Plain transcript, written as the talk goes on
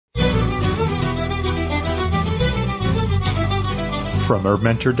From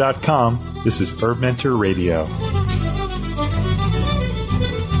HerbMentor.com, this is Herb Mentor Radio.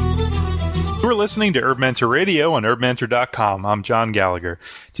 We're listening to Herb Mentor Radio on HerbMentor.com. I'm John Gallagher.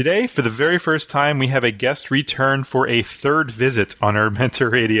 Today, for the very first time, we have a guest return for a third visit on Herb Mentor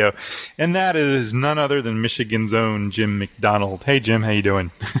Radio, and that is none other than Michigan's own Jim McDonald. Hey, Jim, how you doing?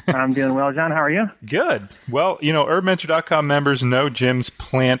 I'm doing well, John. How are you? Good. Well, HerbMentor.com members know Jim's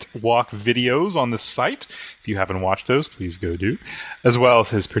plant walk videos on the site. If you haven't watched those, please go do, as well as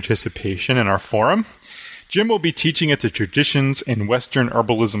his participation in our forum. Jim will be teaching at the Traditions in Western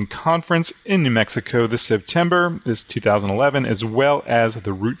Herbalism Conference in New Mexico this September, this 2011, as well as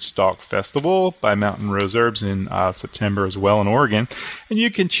the Rootstock Festival by Mountain Rose Herbs in September as well in Oregon. And you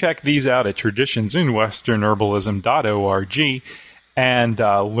can check these out at traditionsinwesternherbalism.org. And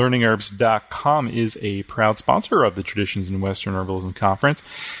learningherbs.com is a proud sponsor of the Traditions in Western Herbalism Conference.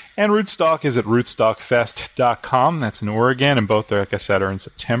 And Rootstock is at rootstockfest.com. That's in Oregon, and both, like I said, are in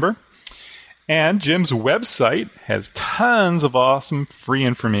September. And Jim's website has tons of awesome free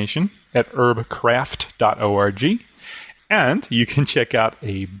information at herbcraft.org. And you can check out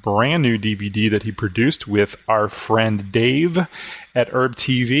a brand new DVD that he produced with our friend Dave at Herb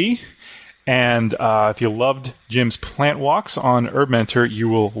TV. And if you loved Jim's plant walks on Herb Mentor, you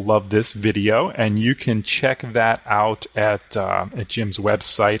will love this video. And you can check that out at Jim's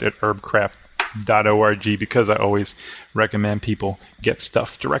website at herbcraft.org, because I always recommend people get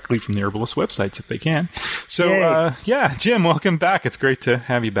stuff directly from the herbalist websites if they can. So, Jim, welcome back. It's great to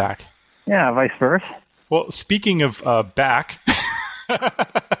have you back. Yeah, vice versa. Well, speaking of back...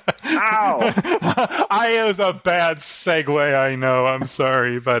 Ow! It was a bad segue, I know. I'm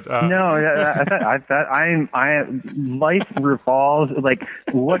sorry, but... No, life revolves, like,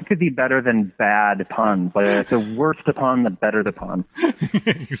 what could be better than bad puns? Like, the worse the pun, the better the pun.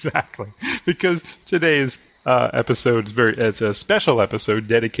 Exactly. Because today's episode is it's a special episode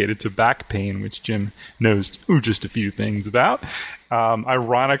dedicated to back pain, which Jim knows just a few things about.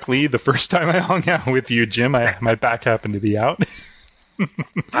 Ironically, the first time I hung out with you, Jim, my back happened to be out.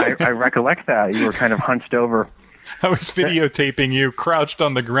 I recollect that. You were kind of hunched over. I was videotaping you crouched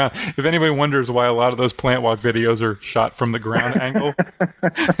on the ground. If anybody wonders why a lot of those plant walk videos are shot from the ground angle,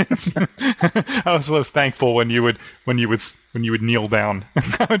 I was thankful when you would kneel down.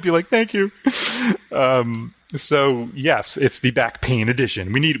 I would be like, "Thank you." So yes, it's the back pain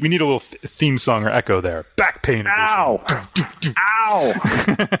edition. We need a little theme song or echo there. Back pain edition. Ow! Ow!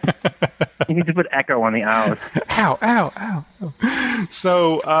 You need to put echo on the ows. Ow! Ow! Ow!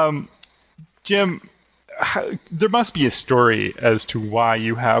 So, Jim, there must be a story as to why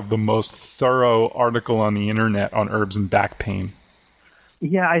you have the most thorough article on the internet on herbs and back pain.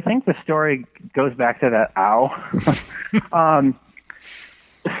 Yeah, I think the story goes back to that ow.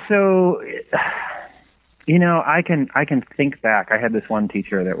 I can think back. I had this one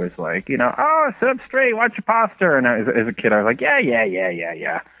teacher that was like, sit up straight, watch your posture. And as a kid, I was like, yeah.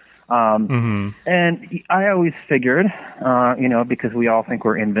 And I always figured, because we all think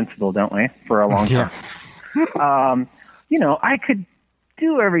we're invincible, don't we, for a long time. I could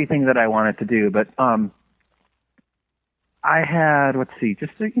do everything that I wanted to do, but I had,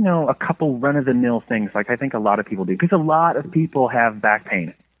 just a couple run-of-the-mill things like I think a lot of people do, because a lot of people have back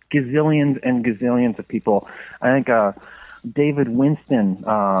pain. Gazillions and gazillions of people. I think David Winston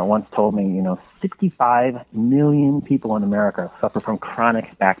once told me, 65 million people in America suffer from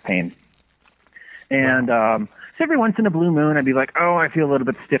chronic back pain. And so every once in a blue moon, I'd be like, oh, I feel a little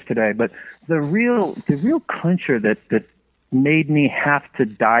bit stiff today. But the real clincher that made me have to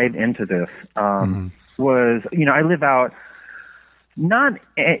dive into this was, I live out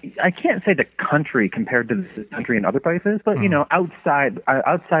I can't say the country compared to the country in other places, but, outside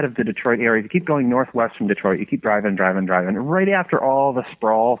of the Detroit area, if you keep going northwest from Detroit, you keep driving. Right after all the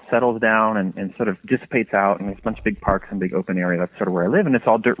sprawl settles down and sort of dissipates out, and there's a bunch of big parks and big open area, that's sort of where I live, and it's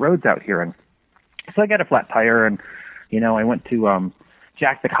all dirt roads out here. And so I got a flat tire, and, I went to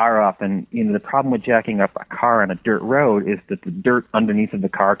jack the car up, and, the problem with jacking up a car on a dirt road is that the dirt underneath of the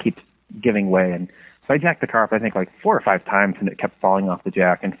car keeps giving way. And so I jacked the car up, I think, like 4 or 5 times, and it kept falling off the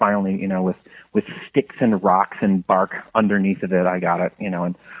jack. And finally, with sticks and rocks and bark underneath of it, I got it,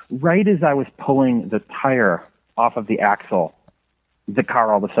 And right as I was pulling the tire off of the axle, the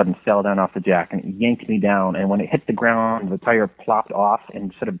car all of a sudden fell down off the jack, and it yanked me down. And when it hit the ground, the tire plopped off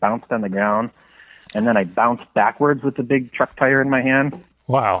and sort of bounced on the ground. And then I bounced backwards with the big truck tire in my hand.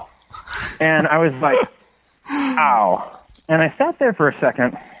 Wow. And I was like, ow. And I sat there for a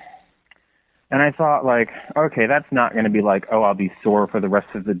second. And I thought, like, okay, that's not going to be like, oh, I'll be sore for the rest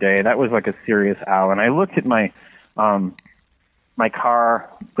of the day. That was like a serious ow. And I looked at my car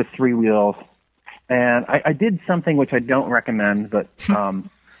with 3 wheels, And I did something which I don't recommend, but a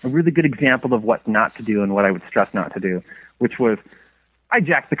really good example of what not to do and what I would stress not to do, which was I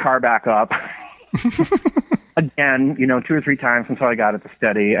jacked the car back up again, 2 or 3 times until I got it to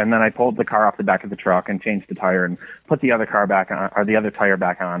steady, and then I pulled the car off the back of the truck and changed the tire and put the other car back on, or the other tire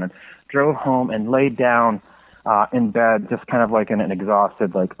back on, and drove home and laid down in bed, just kind of like in an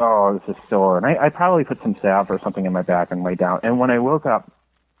exhausted, like, oh, this is sore. And I probably put some salve or something in my back and lay down. And when I woke up,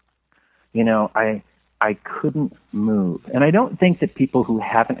 I couldn't move. And I don't think that people who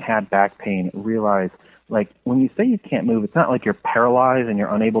haven't had back pain realize, like, when you say you can't move, it's not like you're paralyzed and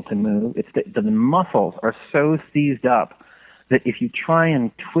you're unable to move. It's that the muscles are so seized up that if you try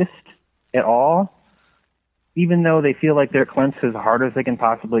and twist at all, even though they feel like they're clenched as hard as they can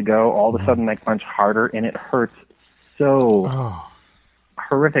possibly go, all of a sudden they clench harder, and it hurts so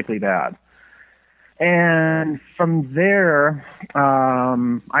horrifically bad. And from there,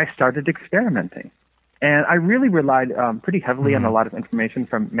 I started experimenting. And I really relied pretty heavily on a lot of information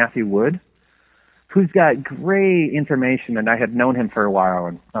from Matthew Wood, who's got great information, and I had known him for a while.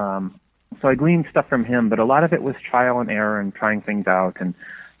 And so I gleaned stuff from him, but a lot of it was trial and error and trying things out. And,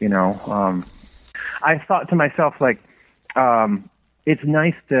 I thought to myself, like, it's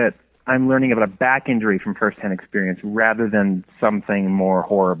nice that I'm learning about a back injury from firsthand experience rather than something more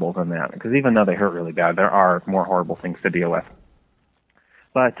horrible than that. Because even though they hurt really bad, there are more horrible things to deal with.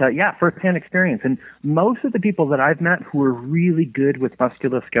 But, firsthand experience. And most of the people that I've met who are really good with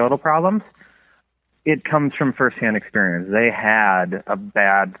musculoskeletal problems, it comes from firsthand experience. They had a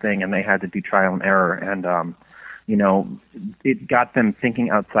bad thing and they had to do trial and error. And, it got them thinking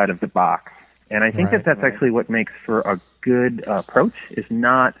outside of the box. And I think that's actually what makes for a good approach, is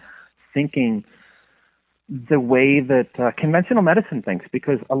not thinking the way that conventional medicine thinks,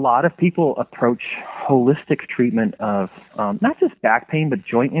 because a lot of people approach holistic treatment of not just back pain, but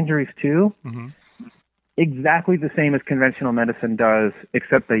joint injuries too, exactly the same as conventional medicine does,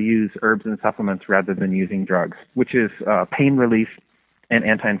 except they use herbs and supplements rather than using drugs, which is pain relief and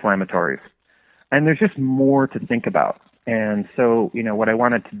anti-inflammatories. And there's just more to think about. And so, what I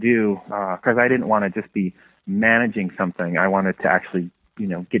wanted to do, because I didn't want to just be managing something, I wanted to actually,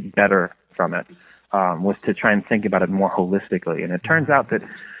 get better from it, was to try and think about it more holistically. And it turns out that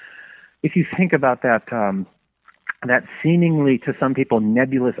if you think about that, that seemingly to some people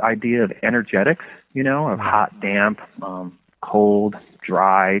nebulous idea of energetics, of hot, damp, cold,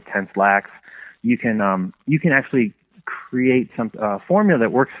 dry, tense, lax, you can actually create some formula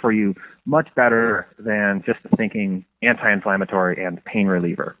that works for you much better than just thinking anti-inflammatory and pain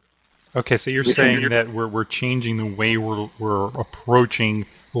reliever. Okay, so you're saying that we're changing the way we're approaching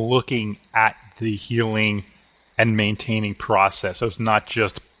looking at the healing and maintaining process. So it's not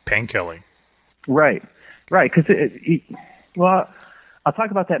just painkilling. Right. Because well, I'll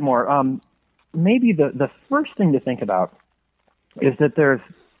talk about that more. Maybe the first thing to think about is that there's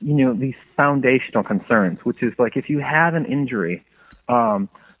these foundational concerns, which is like if you have an injury,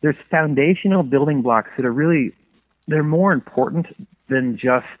 there's foundational building blocks that are really, they're more important than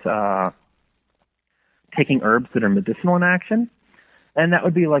just taking herbs that are medicinal in action. And that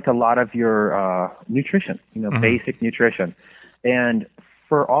would be like a lot of your nutrition, basic nutrition. And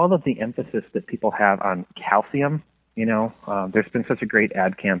for all of the emphasis that people have on calcium, there's been such a great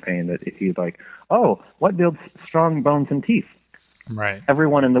ad campaign that if you like, oh, what builds strong bones and teeth? Right.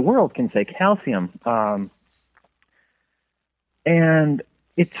 Everyone in the world can say calcium. And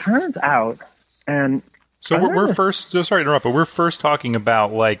it turns out, and so we're first, sorry to interrupt, but we're first talking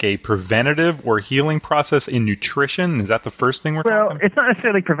about like a preventative or healing process in nutrition. Is that the first thing we're talking about? Well, it's not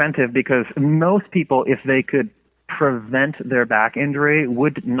necessarily preventive, because most people, if they could prevent their back injury,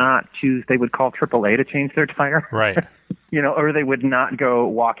 would not choose, they would call AAA to change their tire. Right. Or they would not go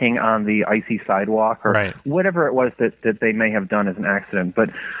walking on the icy sidewalk or whatever it was that they may have done as an accident. But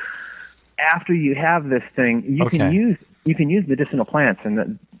after you have this thing, you can use medicinal plants and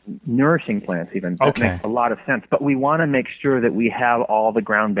the nourishing plants even. That makes a lot of sense. But we want to make sure that we have all the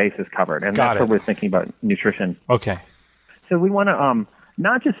ground bases covered. And that's what we're thinking about nutrition. Okay. So we want to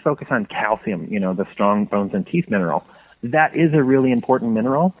not just focus on calcium, the strong bones and teeth mineral. That is a really important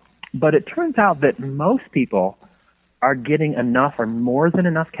mineral. But it turns out that most people are getting enough or more than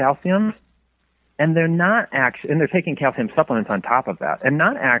enough calcium, and they're not actually, and they're taking calcium supplements on top of that, and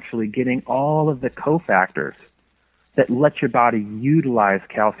not actually getting all of the cofactors that let your body utilize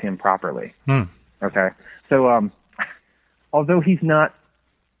calcium properly. Okay? So, although he's not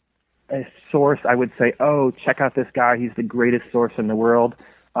a source, I would say, oh, check out this guy, he's the greatest source in the world.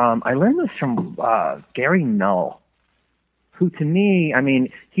 I learned this from Gary Null, who to me, I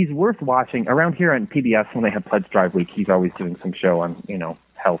mean, he's worth watching. Around here on PBS, when they have Pledge Drive Week, he's always doing some show on,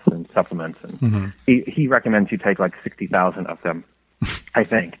 health and supplements, and he recommends you take like 60,000 of them, I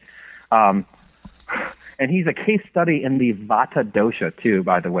think. And he's a case study in the Vata dosha too,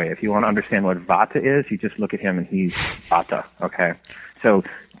 by the way. If you want to understand what Vata is, you just look at him and he's Vata. Okay, so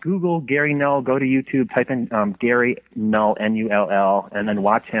Google Gary Null, go to YouTube, type in Gary Null, Null, and then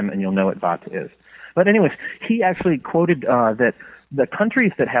watch him, and you'll know what Vata is. But anyways, he actually quoted that the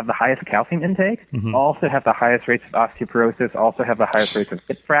countries that have the highest calcium intake also have the highest rates of osteoporosis, also have the highest rates of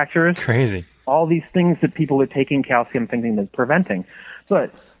hip fractures. Crazy. All these things that people are taking calcium thinking they're preventing.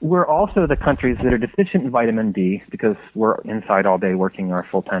 But we're also the countries that are deficient in vitamin D because we're inside all day working our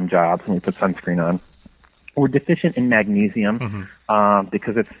full-time jobs and we put sunscreen on. We're deficient in magnesium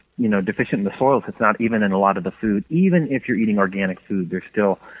because it's deficient in the soils. It's not even in a lot of the food. Even if you're eating organic food,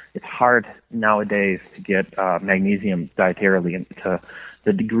 it's hard nowadays to get magnesium dietarily to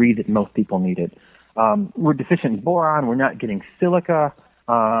the degree that most people need it. We're deficient in boron. We're not getting silica.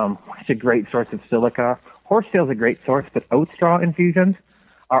 It's a great source of silica. Horsetail is a great source, but oat straw infusions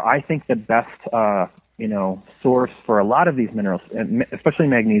are, I think, the best source for a lot of these minerals, and especially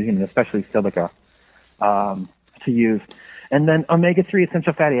magnesium and especially silica. To use. And then omega-3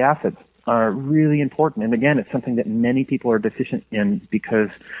 essential fatty acids are really important. And again, it's something that many people are deficient in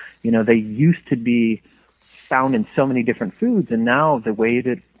because, they used to be found in so many different foods. And now the way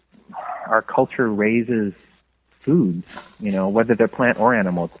that our culture raises foods, whether they're plant or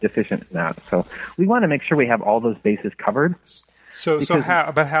animal, it's deficient in that. So we want to make sure we have all those bases covered. So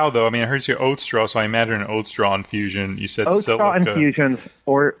how though? I mean, I heard you say oat straw, so I imagine an oat straw infusion. You said oat straw infusions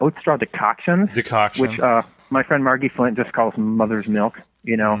or oat straw decoctions, which my friend Margie Flint just calls mother's milk.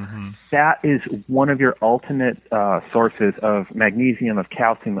 That is one of your ultimate sources of magnesium, of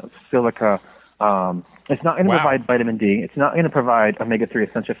calcium, of silica. It's not going to provide vitamin D. It's not going to provide omega-3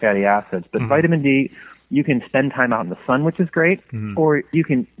 essential fatty acids, but vitamin D, you can spend time out in the sun, which is great, or you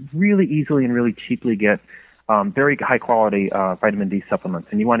can really easily and really cheaply get very high-quality vitamin D supplements,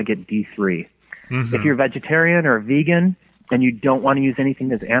 and you want to get D3. If you're vegetarian or vegan and you don't want to use anything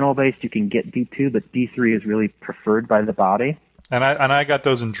that's animal-based, you can get D2, but D3 is really preferred by the body. And I got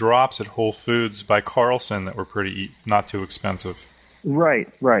those in drops at Whole Foods by Carlson that were not too expensive. Right.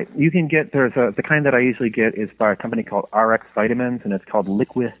 You can get, the kind that I usually get is by a company called RX Vitamins, and it's called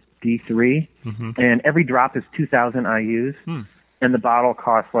Liquid D3, and every drop is 2,000 IUs, and the bottle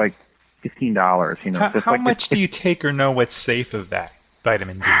costs like $15. How much do you take or know what's safe of that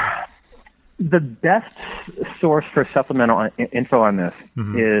vitamin D? The best source for supplemental info on this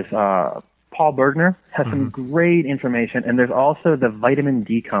is Paul Bergner has some great information, and there's also the Vitamin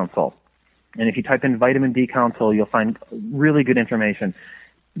D Council. And if you type in Vitamin D Council, you'll find really good information.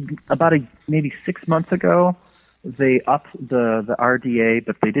 About maybe 6 months ago, they upped the RDA,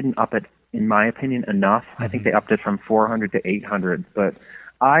 but they didn't up it, in my opinion, enough. I think they upped it from 400 to 800, but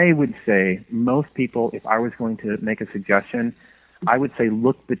I would say most people, if I was going to make a suggestion, I would say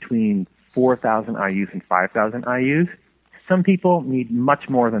look between 4,000 IUs and 5,000 IUs. Some people need much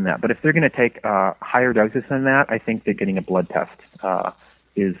more than that, but if they're going to take higher doses than that, I think that getting a blood test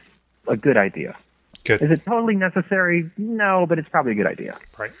is a good idea. Good. Is it totally necessary? No, but it's probably a good idea.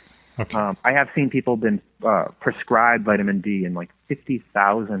 Right. Okay. I have seen people been prescribed vitamin D in like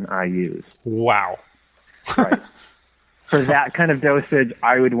 50,000 IUs. Wow. Right. For that kind of dosage,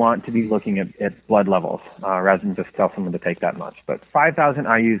 I would want to be looking at blood levels rather than just tell someone to take that much. But 5,000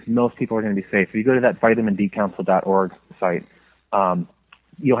 IUs, most people are going to be safe. If you go to that vitamindcouncil.org site,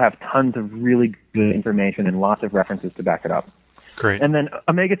 you'll have tons of really good information and lots of references to back it up. Great. And then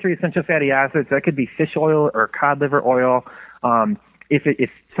omega-3 essential fatty acids, that could be fish oil or cod liver oil. If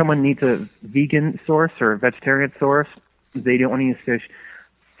someone needs a vegan source or a vegetarian source, they don't want to use fish.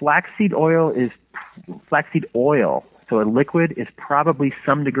 Flaxseed oil, so a liquid, is probably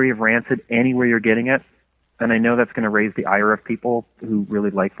some degree of rancid anywhere you're getting it. And I know that's going to raise the ire of people who really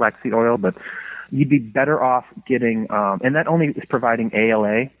like flaxseed oil, but you'd be better off getting, and that only is providing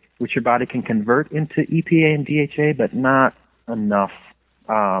ALA, which your body can convert into EPA and DHA, but not enough,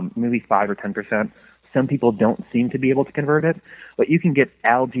 maybe 5 or 10%. Some people don't seem to be able to convert it, but you can get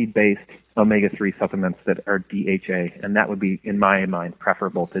algae-based omega-3 supplements that are DHA, and that would be, in my mind,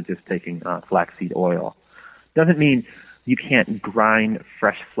 preferable to just taking flaxseed oil. Doesn't mean you can't grind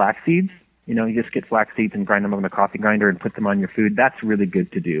fresh flax seeds. You just get flax seeds and grind them on a coffee grinder and put them on your food. That's really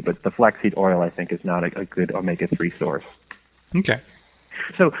good to do, but the flaxseed oil, I think, is not a good omega-3 source. Okay.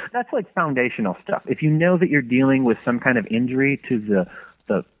 So that's like foundational stuff. If you know that you're dealing with some kind of injury to the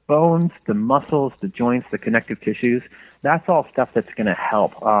bones, the muscles, the joints, the connective tissues, that's all stuff that's going to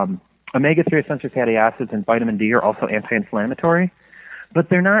help. Omega-3 essential fatty acids and vitamin D are also anti-inflammatory. but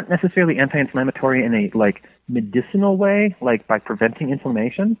they're not necessarily anti-inflammatory in a like medicinal way, like by preventing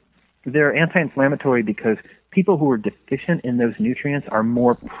inflammation. They're anti-inflammatory because people who are deficient in those nutrients are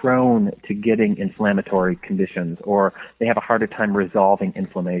more prone to getting inflammatory conditions, or they have a harder time resolving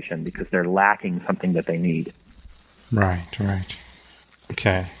inflammation because they're lacking something that they need. Right.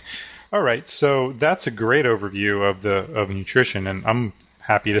 Okay. All right. So that's a great overview of nutrition, and I'm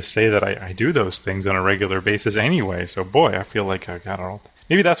happy to say that I do those things on a regular basis anyway. So boy, I feel like I got it all.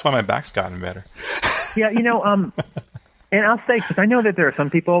 Maybe that's why my back's gotten better. Yeah, and I'll say, because I know that there are some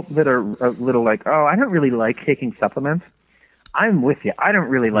people that are a little like, oh, I don't really like taking supplements. I'm with you. I don't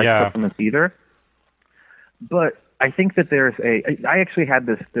really like supplements either. But I think that I actually had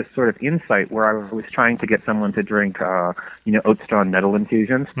this sort of insight where I was trying to get someone to drink, oat straw nettle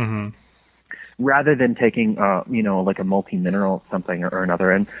infusions, rather than taking, like a multi-mineral something or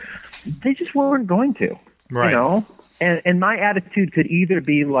another. And they just weren't going to, right. And my attitude could either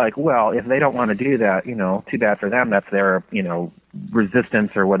be like, well, if they don't want to do that, too bad for them. That's their,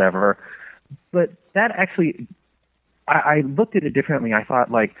 resistance or whatever. But that actually, I looked at it differently. I thought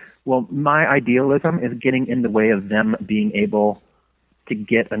like, well, my idealism is getting in the way of them being able to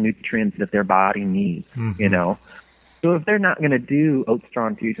get a nutrient that their body needs, So if they're not going to do oat straw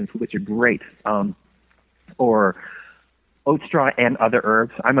infusions, which are great, or oat straw and other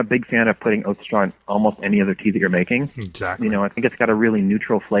herbs. I'm a big fan of putting oat straw in almost any other tea that you're making. Exactly. I think it's got a really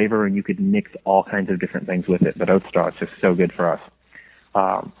neutral flavor, and you could mix all kinds of different things with it. But oat straw is just so good for us.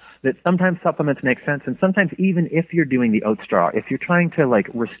 That sometimes supplements make sense, and sometimes even if you're doing the oat straw, if you're trying to like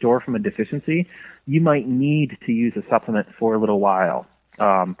restore from a deficiency, you might need to use a supplement for a little while.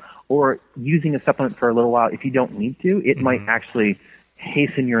 Or using a supplement for a little while, if you don't need to, it might actually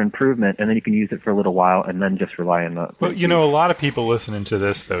hasten your improvement, and then you can use it for a little while and then just rely on the... Well, a lot of people listening to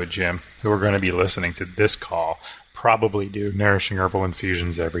this, though, Jim, who are going to be listening to this call, probably do nourishing herbal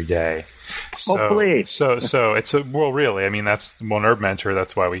infusions every day. Hopefully. So it's really, I mean, that's One Herb Mentor.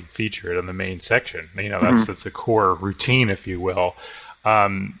 That's why we feature it in the main section. That's a core routine, if you will.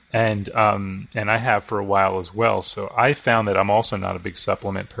 And I have for a while as well. So I found that I'm also not a big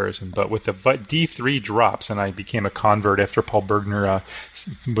supplement person, but with the D3 drops, and I became a convert after Paul Bergner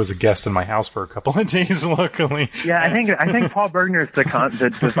was a guest in my house for a couple of days locally. Yeah, I think Paul Bergner is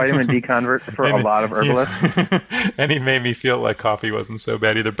the vitamin D convert for a lot of herbalists. And he made me feel like coffee wasn't so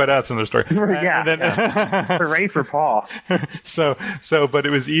bad either, but that's another story. Hooray for Paul. But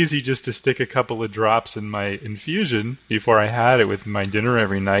it was easy just to stick a couple of drops in my infusion before I had it with my dinner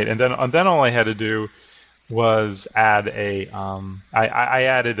every night, and then all I had to do was add I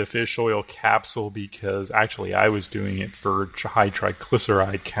added a fish oil capsule because actually I was doing it for high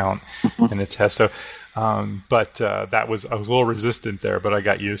triglyceride count in a test. So, but I was a little resistant there, but I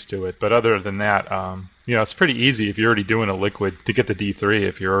got used to it. But other than that, it's pretty easy if you're already doing a liquid to get the D3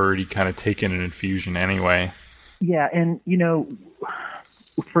 if you're already kind of taking an infusion anyway. Yeah, and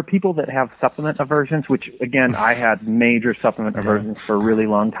for people that have supplement aversions, which, again, I had major supplement aversions for a really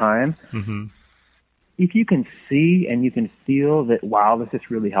long time, if you can see and you can feel that, wow, this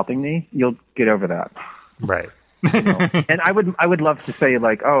is really helping me, you'll get over that. Right. And I would love to say,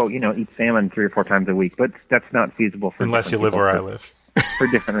 like, eat salmon 3 or 4 times a week, but that's not feasible for unless you live where I live. For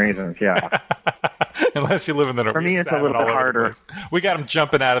different reasons, yeah. Unless you live in the... For me, it's a little bit harder. We got them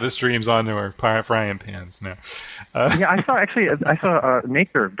jumping out of the streams onto our frying pans now. Yeah, I saw a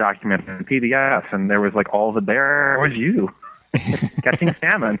nature document on PBS, and there was like all the bear was you catching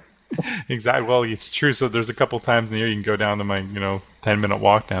salmon. Exactly. Well, it's true. So there's a couple times in the year you can go down to my 10-minute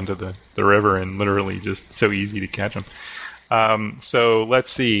walk down to the river, and literally just so easy to catch them. So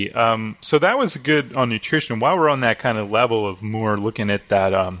let's see. So that was good on nutrition. While we're on that kind of level of more looking at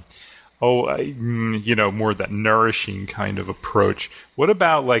that, more that nourishing kind of approach, what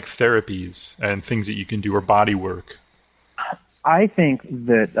about like therapies and things that you can do or body work? I think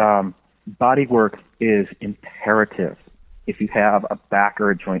that body work is imperative if you have a back or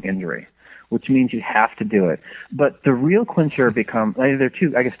a joint injury, which means you have to do it. But the real clincher there are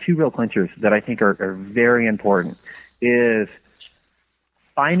two real clinchers that I think are very important. Is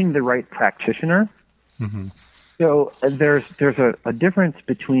finding the right practitioner. So there's a difference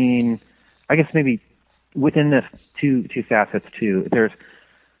between, I guess maybe within this two facets too. There's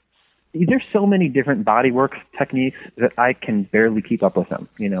so many different bodywork techniques that I can barely keep up with them.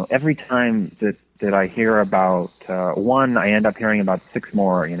 Every time that I hear about one, I end up hearing about 6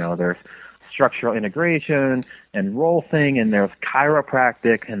 more. There's structural integration and rolfing, and there's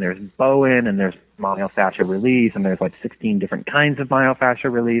chiropractic, and there's Bowen, and there's myofascial release, and there's like 16 different kinds of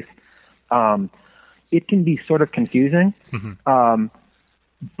myofascial release. It can be sort of confusing,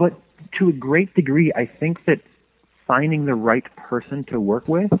 but to a great degree, I think that finding the right person to work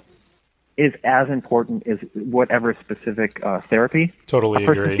with is as important as whatever specific therapy Totally a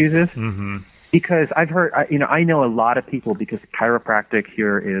person agree. chooses. Mm-hmm. Because I've heard, I know a lot of people, because chiropractic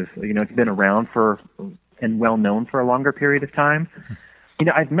here is, it's been around for and well known for a longer period of time.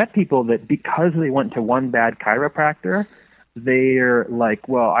 I've met people that because they went to one bad chiropractor, they're like,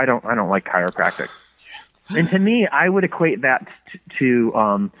 well, I don't like chiropractic. And to me, I would equate that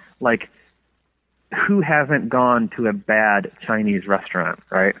to like, who hasn't gone to a bad Chinese restaurant,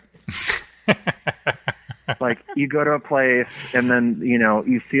 right? Like, you go to a place and then,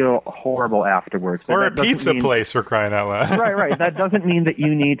 you feel horrible afterwards. Or a pizza place, for crying out loud. Right. That doesn't mean that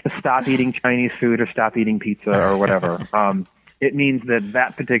you need to stop eating Chinese food or stop eating pizza or whatever. It means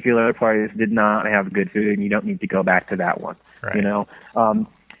that particular place did not have good food and you don't need to go back to that one, Right.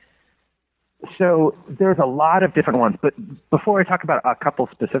 So there's a lot of different ones. But before I talk about a couple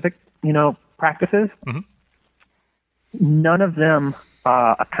specific, practices, none of them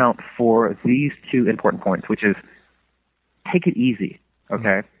account for these two important points, which is take it easy,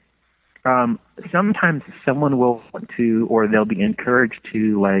 okay? Sometimes someone will want to, or they'll be encouraged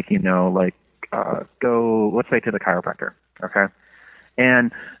to, go, let's say, to the chiropractor, okay?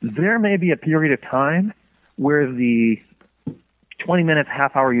 And there may be a period of time where the 20 minutes,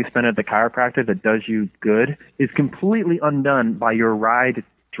 half hour you spend at the chiropractor that does you good is completely undone by your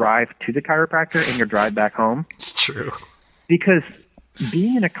drive to the chiropractor and your drive back home. It's true. Because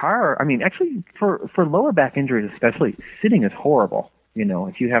being in a car, actually for lower back injuries especially, sitting is horrible.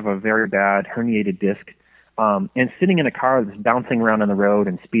 If you have a very bad herniated disc, and sitting in a car that's bouncing around on the road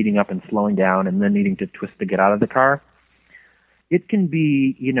and speeding up and slowing down and then needing to twist to get out of the car, it can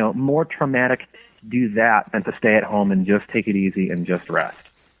be, more traumatic to do that than to stay at home and just take it easy and just rest.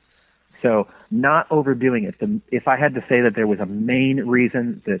 So not overdoing it. If I had to say that there was a main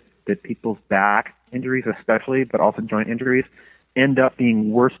reason that people's back injuries especially, but also joint injuries, end up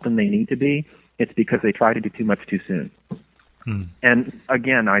being worse than they need to be, it's because they try to do too much too soon. And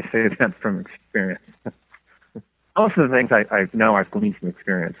again, I say that from experience. Most of the things I know I've gleaned from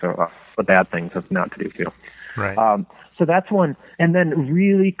experience, so the bad things of not to do too. Right. So that's one. And then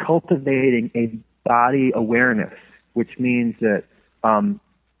really cultivating a body awareness, which means that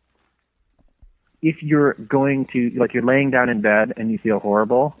if you're going to, you're laying down in bed and you feel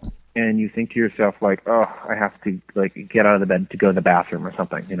horrible, and you think to yourself, oh, I have to, get out of the bed to go to the bathroom or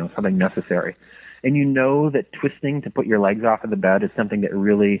something, something necessary. And you know that twisting to put your legs off of the bed is something that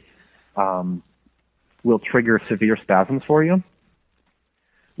really will trigger severe spasms for you.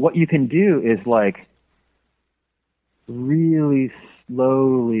 What you can do is, really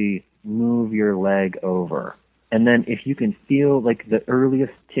slowly move your leg over. And then if you can feel, the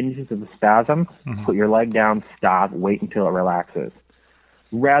earliest tinges of the spasm, put your leg down, stop, wait until it relaxes.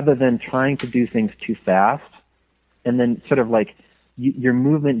 Rather than trying to do things too fast, and then sort of your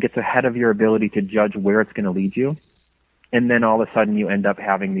movement gets ahead of your ability to judge where it's going to lead you, and then all of a sudden you end up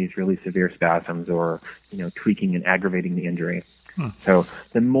having these really severe spasms or, tweaking and aggravating the injury. So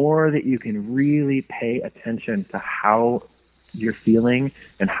the more that you can really pay attention to how you're feeling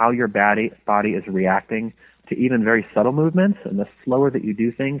and how your body is reacting to even very subtle movements, and the slower that you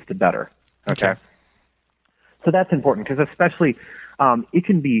do things, the better. Okay. So that's important, because especially it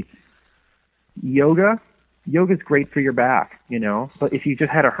can be yoga. Yoga's great for your back, but if you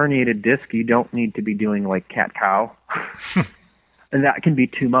just had a herniated disc, you don't need to be doing cat-cow. And that can be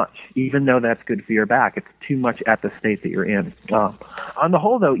too much. Even though that's good for your back, it's too much at the state that you're in. On the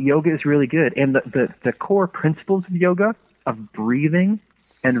whole, though, yoga is really good. And the core principles of yoga, of breathing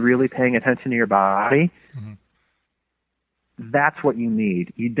and really paying attention to your body, that's what you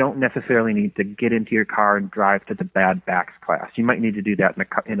need. You don't necessarily need to get into your car and drive to the bad backs class. You might need to do that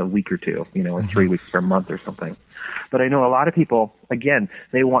in a week or two, or 3 weeks or a month or something. But I know a lot of people, again,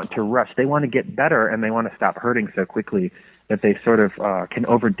 they want to rush. They want to get better, and they want to stop hurting so quickly that they sort of can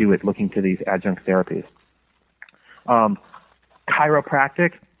overdo it looking to these adjunct therapies.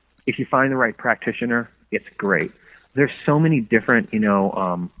 Chiropractic, if you find the right practitioner, it's great. There's so many different,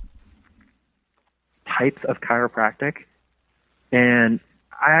 types of chiropractic. And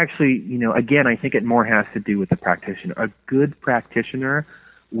I actually, again, I think it more has to do with the practitioner. A good practitioner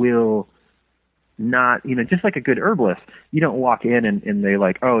will not, just like a good herbalist, you don't walk in and they're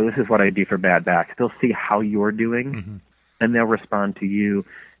like, oh, this is what I do for bad backs. They'll see how you're doing, and they'll respond to you.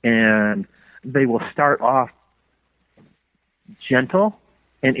 And they will start off gentle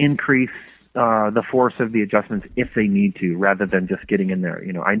and increase the force of the adjustments if they need to, rather than just getting in there.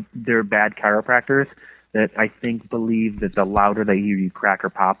 There are bad chiropractors that I think believe that the louder they hear you crack or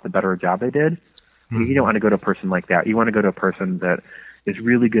pop, the better a job they did. You don't want to go to a person like that. You want to go to a person that is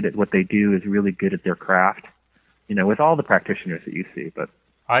really good at what they do, is really good at their craft, with all the practitioners that you see. But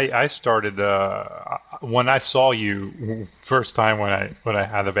I started when I saw you first time when I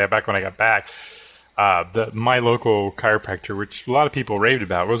had the back when I got back. My local chiropractor, which a lot of people raved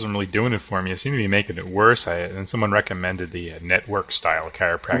about, wasn't really doing it for me. It seemed to be making it worse. And someone recommended the network style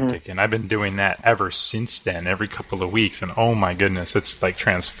chiropractic, and I've been doing that ever since then, every couple of weeks. And oh my goodness, it's like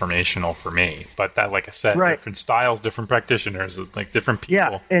transformational for me. But that, like I said, different styles, different practitioners, like different people.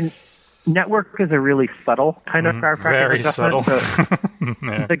 Yeah, and network is a really subtle kind of chiropractic very adjustment. subtle. So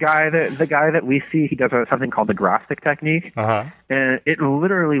Yeah. the guy that we see, he does something called the Grostic technique, and it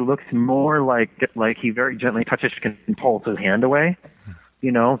literally looks more like he very gently touches and pulls his hand away.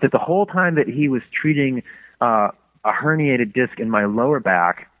 That the whole time that he was treating a herniated disc in my lower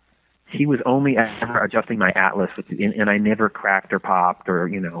back, he was only ever adjusting my atlas, and I never cracked or popped, or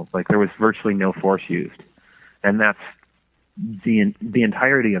there was virtually no force used, and that's the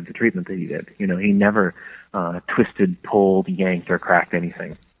entirety of the treatment that he did. He never twisted, pulled, yanked, or cracked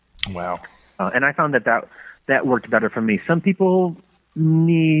anything. Wow. And I found that worked better for me. Some people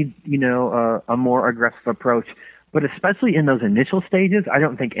need, a more aggressive approach, but especially in those initial stages, I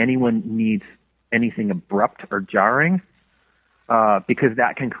don't think anyone needs anything abrupt or jarring, because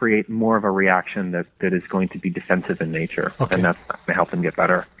that can create more of a reaction that is going to be defensive in nature, and that's not going to help them get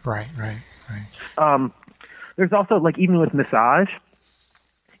better. Right. There's also, even with massage,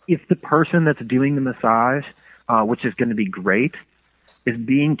 if the person that's doing the massage, which is going to be great, is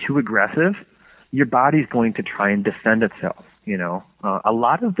being too aggressive, your body's going to try and defend itself. A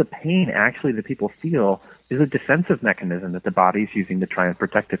lot of the pain actually that people feel is a defensive mechanism that the body's using to try and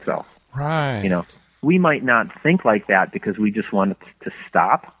protect itself. Right. We might not think like that because we just want it to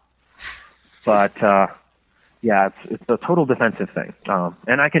stop, but it's a total defensive thing.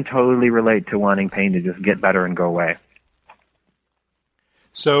 And I can totally relate to wanting pain to just get better and go away.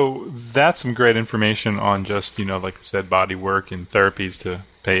 So that's some great information on just, like I said, body work and therapies to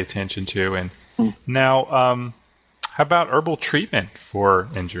pay attention to. And now, how about herbal treatment for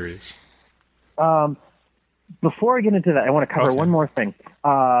injuries? Before I get into that, I want to cover one more thing.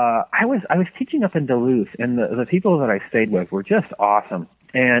 I was teaching up in Duluth, and the people that I stayed with were just awesome.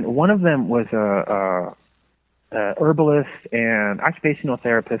 And one of them was a herbalist and occupational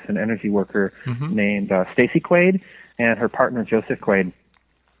therapist and energy worker named Stacy Quaid, and her partner Joseph Quaid,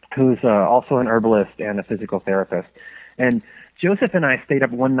 who's also an herbalist and a physical therapist. And Joseph and I stayed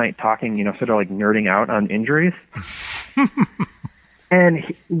up one night talking, sort of like nerding out on injuries. And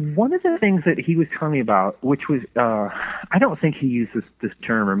one of the things that he was telling me about, which was, I don't think he used this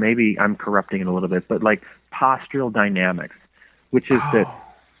term, or maybe I'm corrupting it a little bit, but like postural dynamics, which is that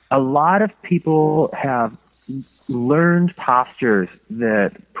a lot of people have learned postures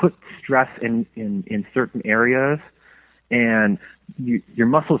that put stress in certain areas, and your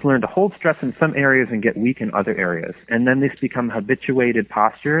muscles learn to hold stress in some areas and get weak in other areas. And then these become habituated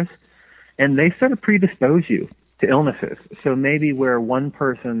postures, and they sort of predispose you to illnesses. So maybe where one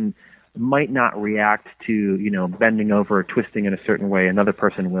person might not react to, bending over or twisting in a certain way, another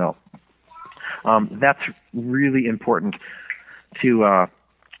person will. That's really important to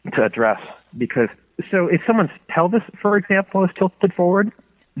address, because so if someone's pelvis, for example, is tilted forward,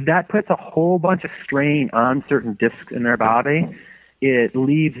 that puts a whole bunch of strain on certain discs in their body. It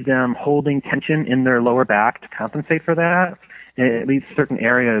leaves them holding tension in their lower back to compensate for that, and it leaves certain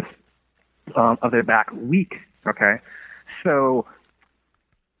areas of their back weak. Okay, so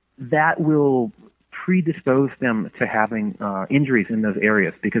that will predispose them to having injuries in those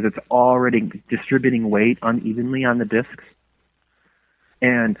areas because it's already distributing weight unevenly on the discs.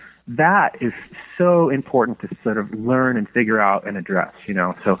 And that is so important to sort of learn and figure out and address,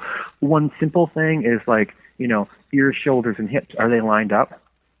 So one simple thing is like, ears, shoulders, and hips, are they lined up,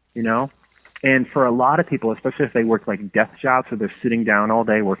 And for a lot of people, especially if they work like desk jobs where they're sitting down all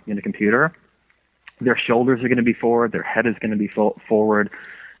day working in a computer, their shoulders are going to be forward, their head is going to be forward,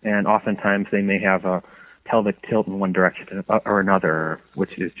 and oftentimes they may have a pelvic tilt in one direction or another,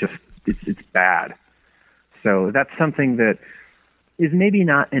 which is just, it's bad. So that's something that is maybe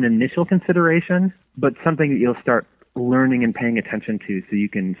not an initial consideration, but something that you'll start learning and paying attention to so you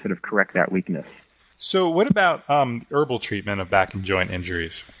can sort of correct that weakness. So what about herbal treatment of back and joint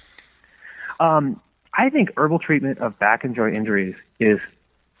injuries? I think herbal treatment of back and joint injuries is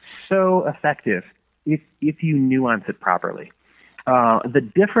so effective if you nuance it properly.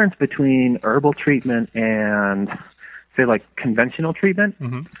 The difference between herbal treatment and, say, like conventional treatment,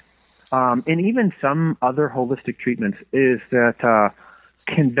 and even some other holistic treatments, is that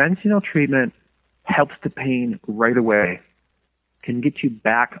conventional treatment helps the pain right away, can get you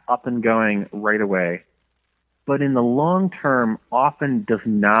back up and going right away, but in the long term often does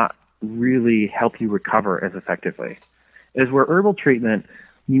not really help you recover as effectively. Is where herbal treatment,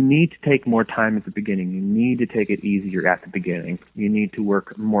 you need to take more time at the beginning. You need to take it easier at the beginning. You need to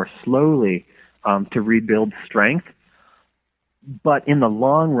work more slowly to rebuild strength. But in the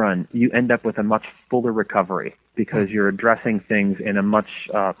long run, you end up with a much fuller recovery because you're addressing things in a much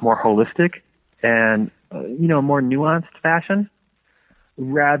more holistic and more nuanced fashion,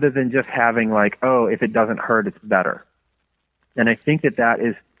 rather than just having like, oh, if it doesn't hurt, it's better. And I think that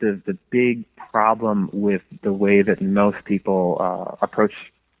is the big problem with the way that most people approach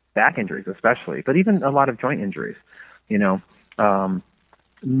back injuries, especially, but even a lot of joint injuries.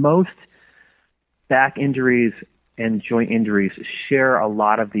 Most back injuries and joint injuries share a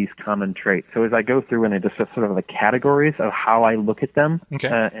lot of these common traits. So as I go through and I discuss sort of the categories of how I look at them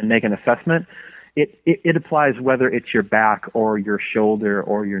and make an assessment, it applies whether it's your back or your shoulder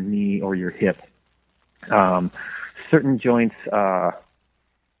or your knee or your hip. Certain joints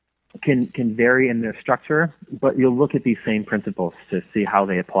can vary in their structure, but you'll look at these same principles to see how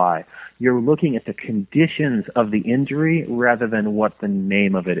they apply. You're looking at the conditions of the injury rather than what the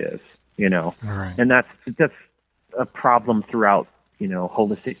name of it is, All right. And that's a problem throughout,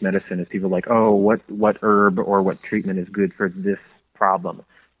 holistic medicine is people are like, oh, what herb or what treatment is good for this problem?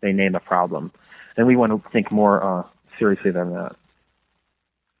 They name a problem. And we want to think more seriously than that.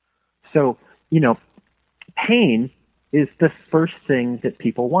 So, pain is the first thing that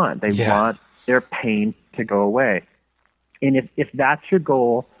people want. They want their pain to go away. And if that's your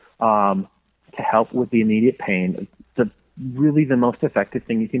goal, to help with the immediate pain, really the most effective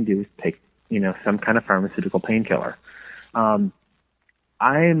thing you can do is take, some kind of pharmaceutical painkiller. I'm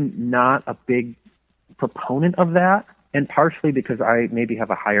not a big proponent of that, and partially because I maybe have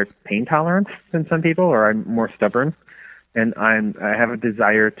a higher pain tolerance than some people, or I'm more stubborn, and I have a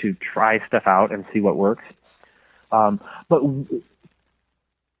desire to try stuff out and see what works. But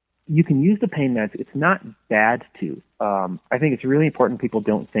you can use the pain meds. It's not bad to. I think it's really important people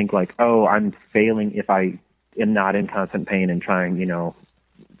don't think like, oh, I'm failing if I am not in constant pain and trying,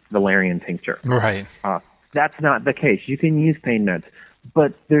 valerian tincture. Right. That's not the case. You can use pain meds,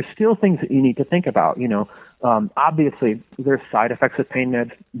 but there's still things that you need to think about. Obviously, there's side effects of pain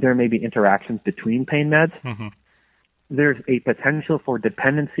meds. There may be interactions between pain meds. Mm-hmm. There's a potential for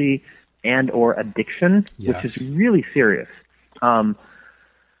dependency and or addiction, which is really serious. I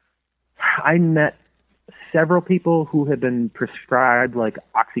met several people who had been prescribed like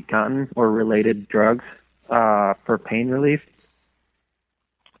OxyContin or related drugs for pain relief.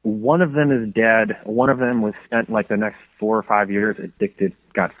 One of them is dead. One of them was spent like the next 4 or 5 years addicted,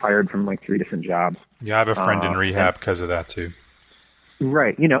 got fired from like 3 different jobs. Yeah, I have a friend in rehab because of that too.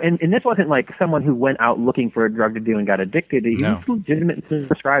 Right. And this wasn't like someone who went out looking for a drug to do and got addicted. He was legitimately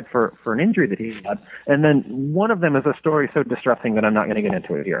prescribed for an injury that he had. And then one of them is a story so distressing that I'm not going to get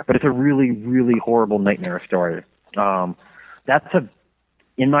into it here. But it's a really, really horrible nightmare story. In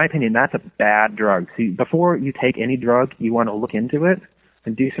my opinion, that's a bad drug. See, before you take any drug, you want to look into it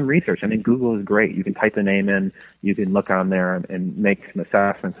and do some research. I mean, Google is great. You can type the name in, you can look on there and make some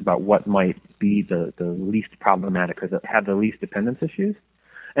assessments about what might be the least problematic or that have the least dependence issues.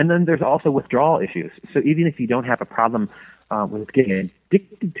 And then there's also withdrawal issues. So even if you don't have a problem with getting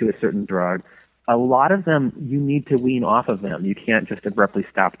addicted to a certain drug, a lot of them you need to wean off of them. You can't just abruptly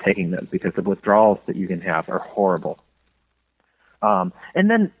stop taking them because the withdrawals that you can have are horrible. And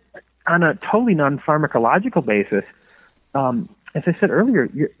then on a totally non-pharmacological basis, as I said earlier,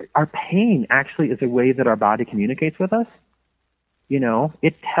 our pain actually is a way that our body communicates with us.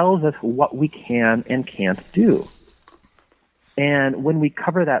 It tells us what we can and can't do. And when we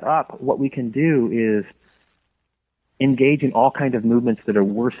cover that up, what we can do is engage in all kinds of movements that are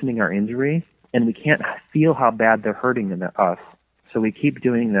worsening our injury, and we can't feel how bad they're hurting us. So we keep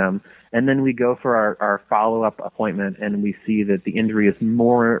doing them, and then we go for our follow-up appointment, and we see that the injury is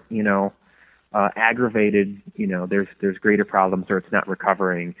more, aggravated, there's greater problems or it's not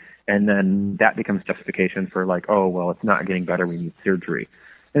recovering. And then that becomes justification for like, oh, well, it's not getting better. We need surgery.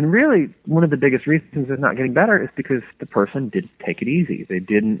 And really, one of the biggest reasons it's not getting better is because the person didn't take it easy. They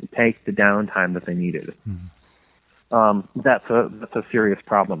didn't take the downtime that they needed. Mm-hmm. That's a serious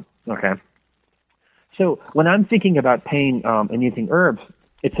problem. Okay. So when I'm thinking about pain and using herbs,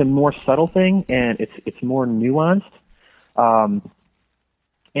 it's a more subtle thing and it's more nuanced.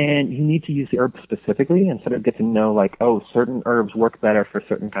 And you need to use the herbs specifically and sort of get to know, like, oh, certain herbs work better for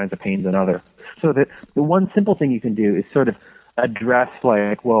certain kinds of pains than others. So the one simple thing you can do is sort of address,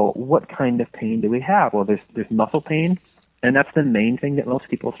 like, well, what kind of pain do we have? Well, there's muscle pain, and that's the main thing that most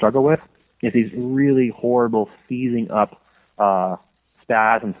people struggle with, is these really horrible seizing up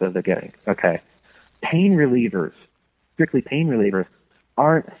spasms that they're getting. Okay. Pain relievers, strictly pain relievers,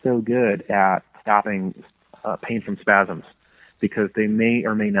 aren't so good at stopping pain from spasms because they may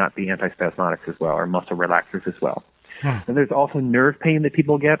or may not be antispasmodics as well or muscle relaxers as well. And there's also nerve pain that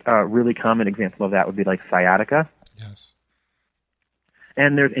people get. A really common example of that would be like sciatica. Yes.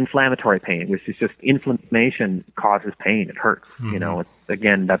 And there's inflammatory pain, which is just inflammation causes pain. It hurts. You know,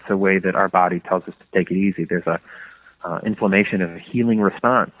 again, that's a way that our body tells us to take it easy. There's a inflammation is a healing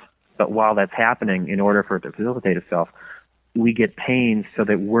response. But while that's happening, in order for it to facilitate itself, we get pain so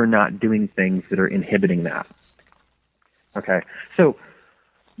that we're not doing things that are inhibiting that. Okay. So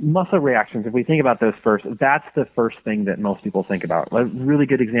muscle reactions, if we think about those first, that's the first thing that most people think about. A really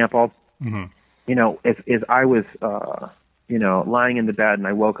good example, you know, if I was, you know, lying in the bed and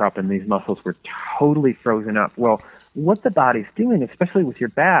I woke up and these muscles were totally frozen up. Well, what the body's doing, especially with your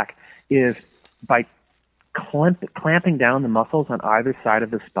back, is by clamping down the muscles on either side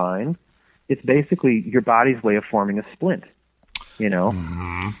of the spine, it's basically your body's way of forming a splint. You know,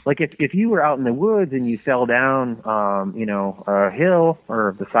 like if you were out in the woods and you fell down, you know, a hill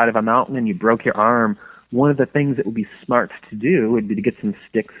or the side of a mountain and you broke your arm, one of the things that would be smart to do would be to get some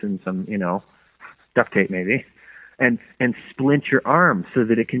sticks and some, you know, duct tape maybe, and splint your arm so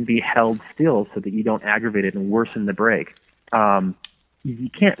that it can be held still so that you don't aggravate it and worsen the break. You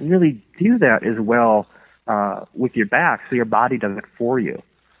can't really do that as well with your back, so your body does it for you.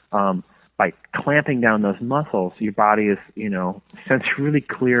 By clamping down those muscles, your body is, you know, sends really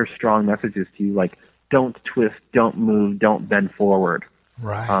clear, strong messages to you, like don't twist, don't move, don't bend forward.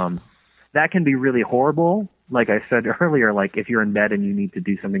 Right. That can be really horrible. Like I said earlier, like if you're in bed and you need to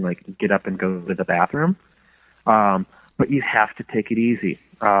do something like get up and go to the bathroom, but you have to take it easy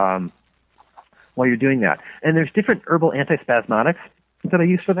while you're doing that. And there's different herbal antispasmodics that I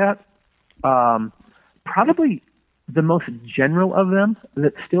use for that. Probably the most general of them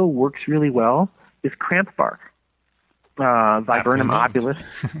that still works really well is cramp bark. Viburnum opulus.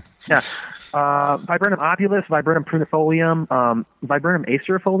 Yeah. Viburnum opulus, Viburnum prunifolium, Viburnum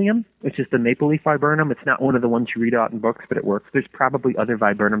acerifolium, which is the maple leaf viburnum. It's not one of the ones you read out in books, but it works. There's probably other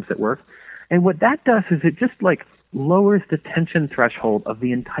viburnums that work. And what that does is it just like lowers the tension threshold of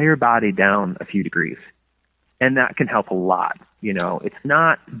the entire body down a few degrees. And that can help a lot. You know, it's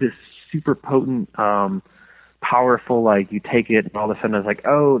not this super potent, powerful, like you take it and all of a sudden it's like,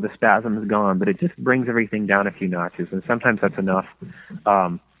 oh, the spasm is gone, but it just brings everything down a few notches, and sometimes that's enough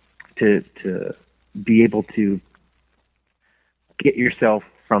to be able to get yourself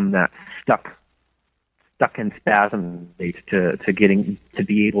from that stuck in spasm state to getting to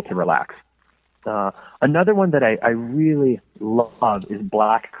be able to relax. Another one that I really love is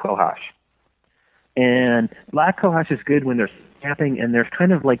black cohosh, and black cohosh is good when there's snapping and there's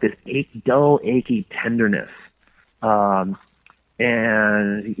kind of like this dull, achy tenderness. And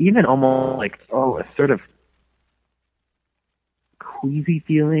even almost like, a sort of queasy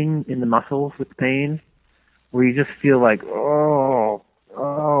feeling in the muscles with pain, where you just feel like,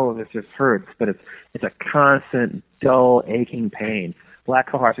 this just hurts, but it's a constant, dull, aching pain. Black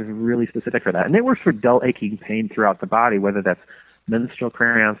cohosh is really specific for that. And it works for dull, aching pain throughout the body, whether that's menstrual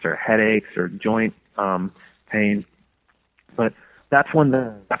cramps or headaches or joint pain. But that's one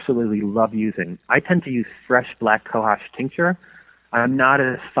that I absolutely love using. I tend to use fresh black cohosh tincture. I'm not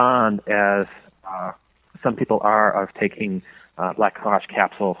as fond as some people are of taking black cohosh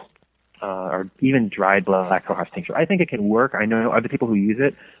capsules or even dried black cohosh tincture. I think it can work. I know other people who use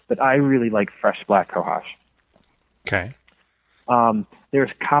it, but I really like fresh black cohosh. Okay.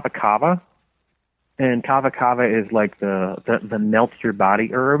 There's kava kava, and kava kava is like the melt your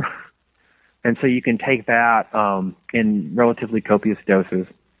body herb. And so you can take that in relatively copious doses.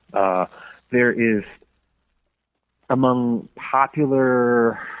 There is, among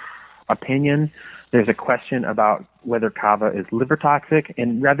popular opinion, there's a question about whether kava is liver toxic.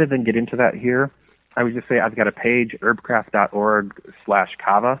 And rather than get into that here, I would just say I've got a page,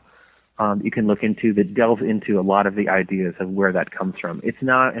 herbcraft.org/kava. You can look into that delves into a lot of the ideas of where that comes from. It's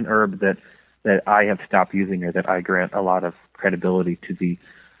not an herb that I have stopped using or that I grant a lot of credibility to the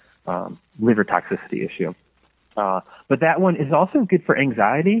liver toxicity issue. But that one is also good for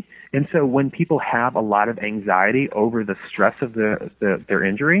anxiety. And so when people have a lot of anxiety over the stress of their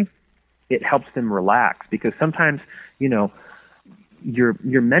injury, it helps them relax, because sometimes, you know, your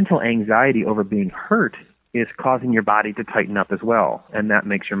mental anxiety over being hurt is causing your body to tighten up as well. And that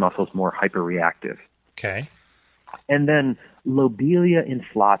makes your muscles more hyperreactive. Okay. And then Lobelia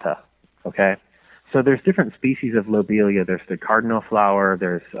inflata. Okay. So there's different species of lobelia. There's the cardinal flower.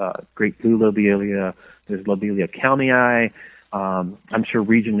 There's great blue lobelia. There's Lobelia kalmii. I'm sure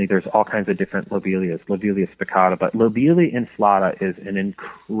regionally there's all kinds of different lobelias, Lobelia spicata. But Lobelia inflata is an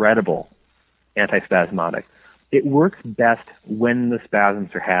incredible antispasmodic. it works best when the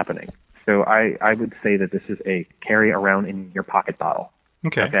spasms are happening. So I would say that this is a carry around in your pocket bottle.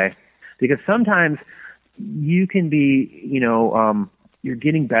 Okay? Because sometimes you can be, you're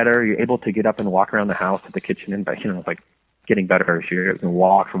getting better. You're able to get up and walk around the house to the kitchen and, like getting better. So you're able to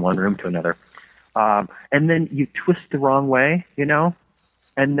walk from one room to another. And then you twist the wrong way,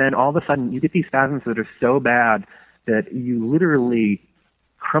 and then all of a sudden you get these spasms that are so bad that you literally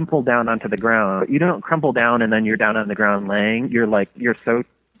crumple down onto the ground. But you don't crumple down and then you're down on the ground laying. You're so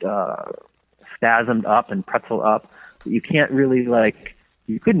spasmed up and pretzel up that you can't really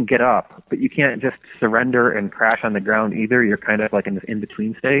you couldn't get up, but you can't just surrender and crash on the ground either. You're kind of like in this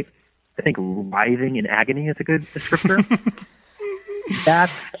in-between state. I think writhing in agony is a good descriptor.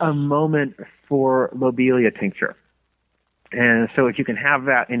 That's a moment for lobelia tincture. And so if you can have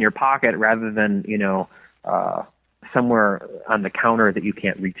that in your pocket rather than, somewhere on the counter that you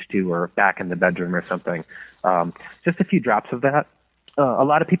can't reach to or back in the bedroom or something, just a few drops of that. A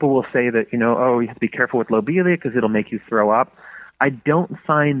lot of people will say that, you have to be careful with lobelia because it'll make you throw up. I don't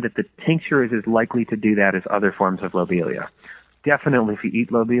find that the tincture is as likely to do that as other forms of lobelia. Definitely, if you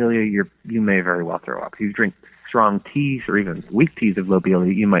eat lobelia, you may very well throw up. If you drink strong teas or even weak teas of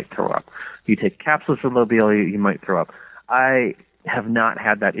lobelia, you might throw up. If you take capsules of lobelia, you might throw up. I have not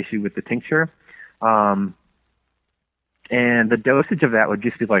had that issue with the tincture. And the dosage of that would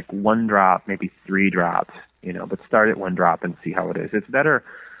just be like 1 drop, maybe 3 drops, but start at 1 drop and see how it is. It's better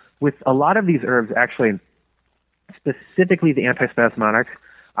with a lot of these herbs, actually, specifically the antispasmodics.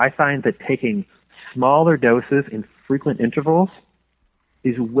 I find that taking smaller doses in frequent intervals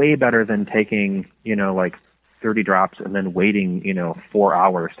is way better than taking, 30 drops and then waiting, 4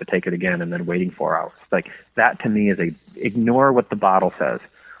 hours to take it again and then waiting 4 hours. Like that to me is ignore what the bottle says.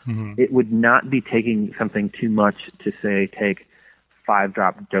 Mm-hmm. It would not be taking something too much to say take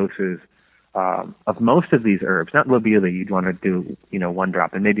 5-drop doses of most of these herbs. Not lobelia, you'd want to do 1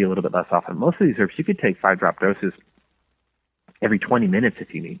 drop and maybe a little bit less often. Most of these herbs you could take 5-drop doses every 20 minutes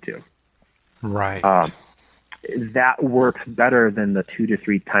if you need to. Right. That works better than the 2 to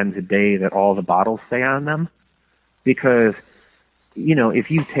 3 times a day that all the bottles say on them, because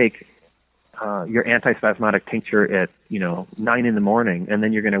if you take your antispasmodic tincture at 9 in the morning and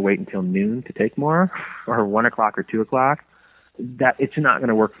then you're going to wait until noon to take more, or 1 o'clock or 2 o'clock, that it's not going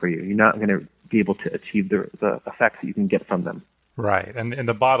to work for you. You're not going to be able to achieve the effects that you can get from them. Right, and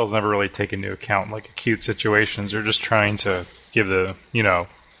the bottles never really take into account acute situations. They're just trying to give the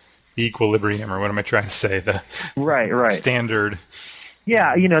equilibrium, or what am I trying to say? The right standard.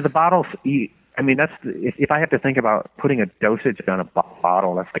 Yeah, the bottles. That's if I have to think about putting a dosage on a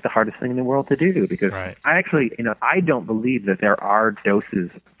bottle, that's like the hardest thing in the world to do, because I actually, I don't believe that there are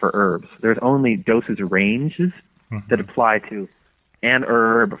doses for herbs. There's only dosage ranges that apply to an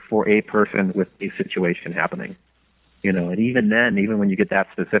herb for a person with a situation happening. And even then, even when you get that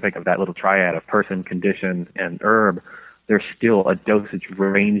specific of that little triad of person, condition, and herb, there's still a dosage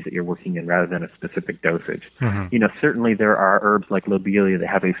range that you're working in rather than a specific dosage. Mm-hmm. Certainly there are herbs like lobelia that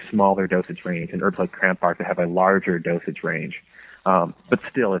have a smaller dosage range, and herbs like crampbark that have a larger dosage range. But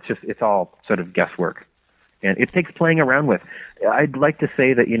still, it's all sort of guesswork. And it takes playing around with. I'd like to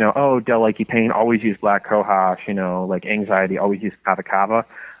say that, Del achy pain, always use black cohosh, like anxiety, always use kava kava.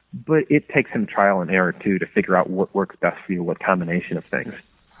 But it takes some trial and error, too, to figure out what works best for you, what combination of things.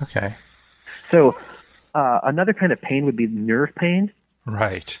 Okay. So another kind of pain would be nerve pain.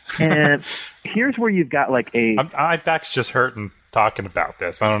 Right. And here's where you've got my back's just hurting talking about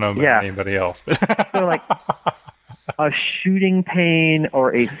this. I don't know about anybody else. But so a shooting pain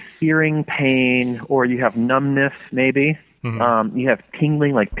or a searing pain, or you have numbness maybe. Mm-hmm. You have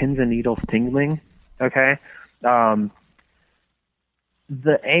tingling, like pins and needles tingling. Okay.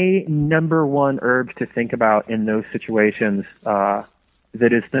 The number one herb to think about in those situations that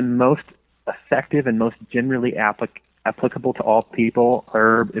is the most effective and most generally applicable to all people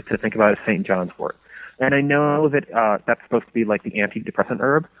herb is to think about is St. John's wort. And I know that that's supposed to be like the antidepressant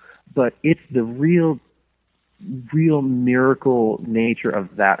herb, but it's the real miracle nature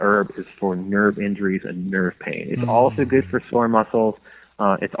of that herb is for nerve injuries and nerve pain. It's also good for sore muscles.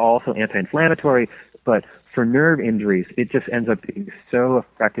 It's also anti-inflammatory, but for nerve injuries, it just ends up being so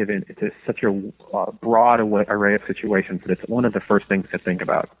effective into such a broad array of situations that it's one of the first things to think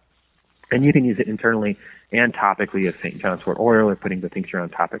about. And you can use it internally and topically as St. John's wort oil, or putting the tincture on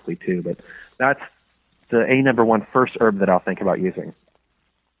topically too. But that's the number one first herb that I'll think about using.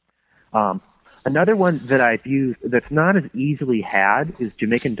 Another one that I've used that's not as easily had is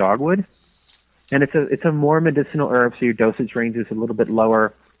Jamaican dogwood. And it's a more medicinal herb, so your dosage range is a little bit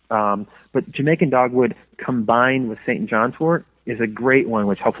lower. But Jamaican dogwood combined with St. John's wort is a great one,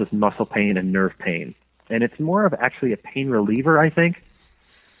 which helps with muscle pain and nerve pain. and it's more of actually a pain reliever, I think,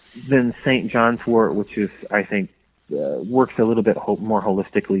 than St. John's wort, which is, I think, works a little bit more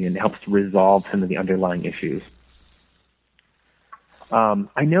holistically and helps to resolve some of the underlying issues.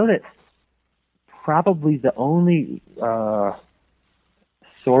 I know that probably the only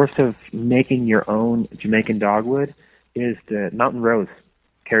source of making your own Jamaican dogwood is the Mountain Rose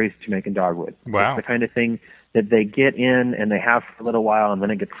carries Jamaican dogwood. Wow. It's the kind of thing that they get in and they have for a little while and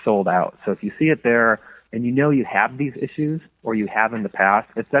then it gets sold out. So if you see it there and you know you have these issues or you have in the past,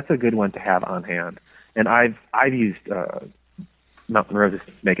 that's a good one to have on hand. And I've used Mountain Rose's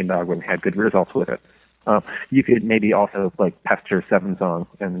Jamaican dogwood and had good results with it. You could maybe also like pester Seven Song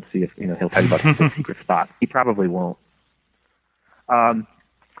and see if he'll tell you about the secret spot. He probably won't.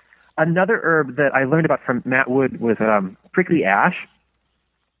 Another herb that I learned about from Matt Wood was prickly ash,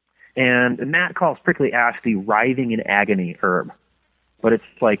 and Matt calls prickly ash the writhing in agony herb, but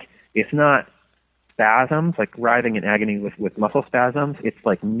it's not spasms like writhing in agony with muscle spasms. It's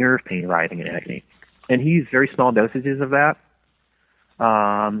like nerve pain writhing in agony, and he used very small dosages of that.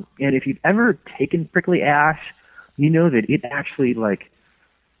 And if you've ever taken prickly ash, you know that it actually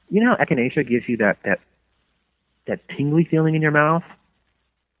echinacea gives you that tingly feeling in your mouth.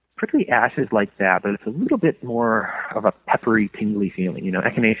 Prickly ash is like that, but it's a little bit more of a peppery, tingly feeling.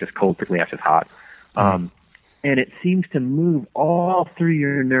 Echinacea is cold, prickly ash is hot. And it seems to move all through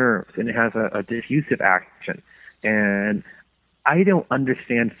your nerves, and it has a diffusive action. And I don't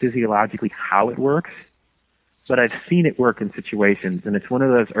understand physiologically how it works, but I've seen it work in situations, and it's one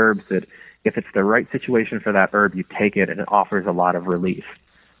of those herbs that if it's the right situation for that herb, you take it, and it offers a lot of relief.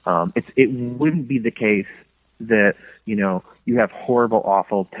 It wouldn't be the case that, you have horrible,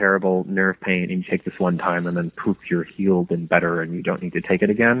 awful, terrible nerve pain and you take this one time and then poof, you're healed and better and you don't need to take it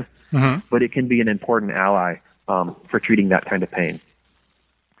again. Mm-hmm. But it can be an important ally for treating that kind of pain.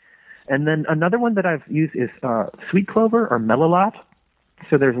 And then another one that I've used is sweet clover or melilot.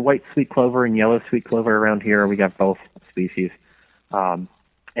 So there's white sweet clover and yellow sweet clover around here. We got both species.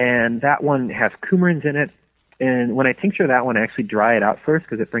 And that one has coumarins in it. And when I tincture that one, I actually dry it out first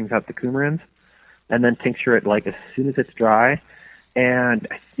because it brings out the coumarins, and then tincture it as soon as it's dry. And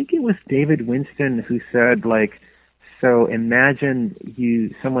I think it was David Winston who said, so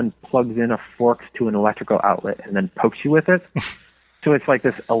imagine someone plugs in a fork to an electrical outlet and then pokes you with it. So it's like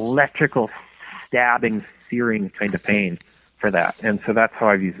this electrical stabbing, searing kind of pain for that. And so that's how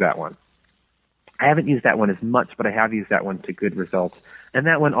I've used that one. I haven't used that one as much, but I have used that one to good results. And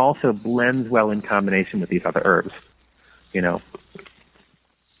that one also blends well in combination with these other herbs,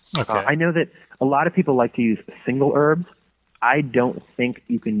 Okay. I know that a lot of people like to use single herbs. I don't think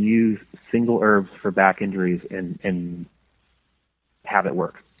you can use single herbs for back injuries and have it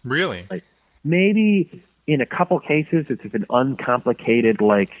work. Really? Maybe in a couple cases, it's an uncomplicated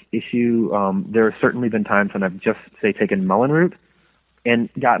issue. There have certainly been times when I've just, say, taken mullein root and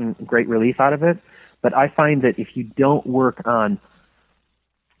gotten great relief out of it. But I find that if you don't work on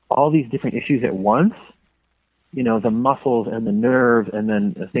all these different issues at once, the muscles and the nerves and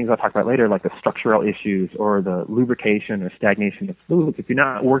then the things I'll talk about later, like the structural issues or the lubrication or stagnation of fluids, if you're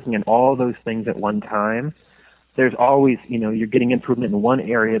not working on all those things at one time, there's always, you're getting improvement in one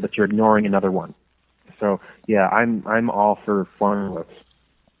area, but you're ignoring another one. So, yeah, I'm all for formulas.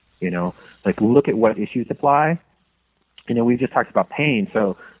 Look at what issues apply. We just talked about pain.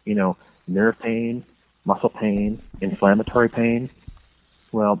 So, nerve pain, muscle pain, inflammatory pain.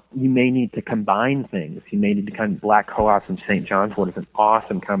 Well, you may need to combine things. You may need to black co-ops and St. John's wort is an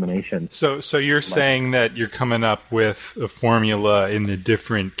awesome combination. So you're saying that you're coming up with a formula in the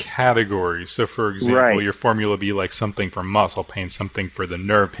different categories. So, for example, Your formula would be something for muscle pain, something for the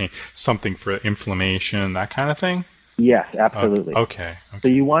nerve pain, something for inflammation, that kind of thing? Yes, absolutely. Okay. So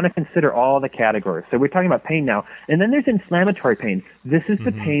you want to consider all the categories. So we're talking about pain now. And then there's inflammatory pain. This is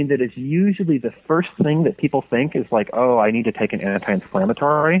the pain that is usually the first thing that people think is I need to take an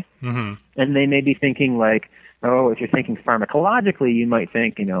anti-inflammatory. Mm-hmm. And they may be thinking if you're thinking pharmacologically, you might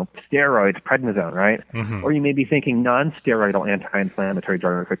think, steroids, prednisone, right? Mm-hmm. Or you may be thinking non-steroidal anti-inflammatory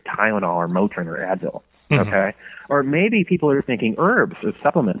drugs like Tylenol or Motrin or Advil. Mm-hmm. Okay. Or maybe people are thinking herbs or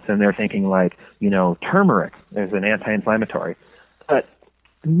supplements and they're thinking turmeric as an anti-inflammatory. But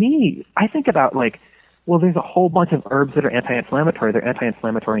me, I think about there's a whole bunch of herbs that are anti-inflammatory. They're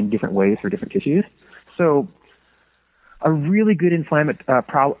anti-inflammatory in different ways for different tissues. So a really good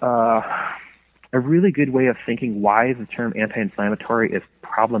a really good way of thinking why the term anti-inflammatory is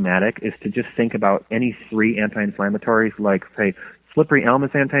problematic is to just think about any three anti-inflammatories, say, slippery elm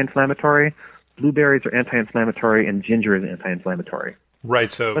is anti-inflammatory, blueberries are anti-inflammatory, and ginger is anti-inflammatory.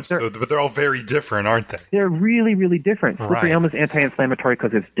 Right. But they're all very different, aren't they? They're really, really different. Slippery Right. elm is anti-inflammatory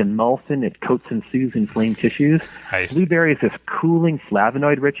because it's demulcent. It coats and soothes inflamed tissues. Nice. Blueberry is this cooling,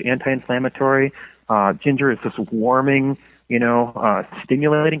 flavonoid-rich anti-inflammatory. Ginger is this warming,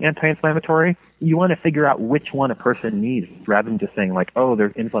 stimulating anti-inflammatory. You want to figure out which one a person needs rather than just saying like, oh,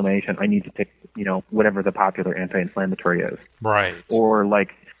 there's inflammation. I need to pick, whatever the popular anti-inflammatory is. Right. Or like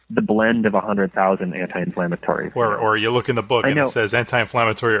the blend of 100,000 anti-inflammatories. Or you look in the book and it says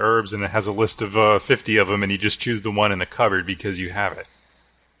anti-inflammatory herbs and it has a list of 50 of them and you just choose the one in the cupboard because you have it.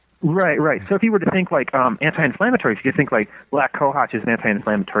 Right. So if you were to think like anti-inflammatories, you could think like black cohosh is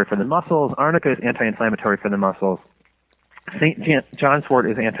anti-inflammatory for the muscles, arnica is anti-inflammatory for the muscles, St. John's wort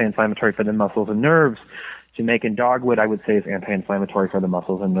is anti-inflammatory for the muscles and nerves, Jamaican dogwood I would say is anti-inflammatory for the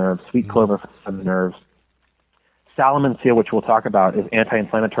muscles and nerves, sweet clover for the nerves, Solomon seal, which we'll talk about, is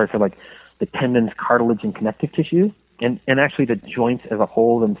anti-inflammatory for like the tendons, cartilage, and connective tissue, and actually the joints as a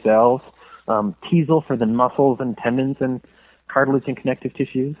whole themselves. Teasel for the muscles and tendons and cartilage and connective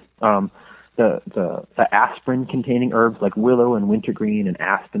tissues. The aspirin-containing herbs like willow and wintergreen and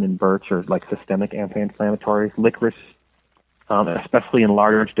aspen and birch are like systemic anti-inflammatories. Licorice, especially in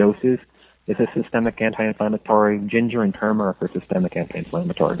large doses, is a systemic anti-inflammatory. Ginger and turmeric are systemic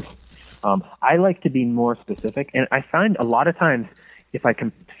anti-inflammatories. I like to be more specific, and I find a lot of times if I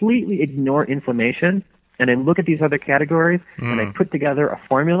completely ignore inflammation and I look at these other categories and I put together a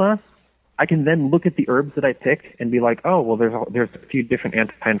formula, I can then look at the herbs that I picked and be like, oh, well, there's a few different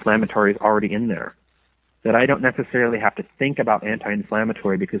anti-inflammatories already in there that I don't necessarily have to think about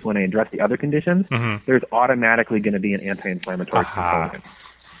anti-inflammatory because when I address the other conditions, there's automatically going to be an anti-inflammatory component.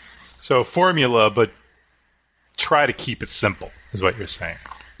 So formula, but try to keep it simple is what you're saying.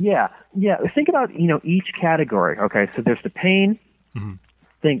 Yeah. Think about, each category. Okay, so there's the pain.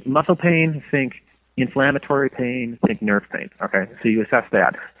 Think muscle pain, think inflammatory pain, think nerve pain. Okay, so you assess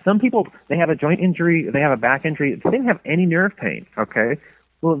that. Some people, they have a joint injury, they have a back injury, they don't have any nerve pain. Okay,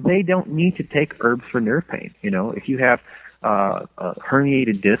 well, they don't need to take herbs for nerve pain. If you have a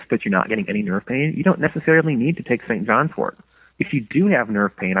herniated disc but you're not getting any nerve pain, you don't necessarily need to take St. John's wort. If you do have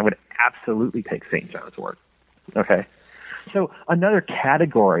nerve pain, I would absolutely take St. John's wort. Okay. So another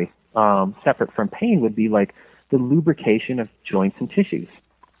category separate from pain would be like the lubrication of joints and tissues.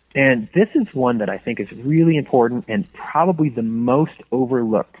 And this is one that I think is really important and probably the most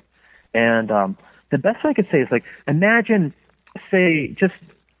overlooked. And the best I could say is like, imagine, say, just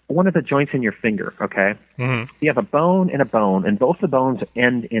one of the joints in your finger, okay? You have a bone, and both the bones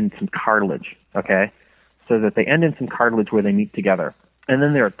end in some cartilage, okay? So that they end in some cartilage where they meet together. And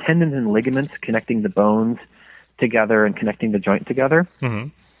then there are tendons and ligaments connecting the bones together and connecting the joint together,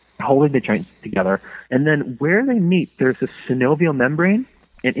 holding the joint together. And then where they meet, there's a synovial membrane,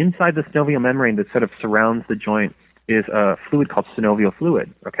 and inside the synovial membrane that sort of surrounds the joint is a fluid called synovial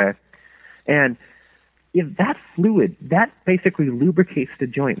fluid, okay? And if that fluid, that basically lubricates the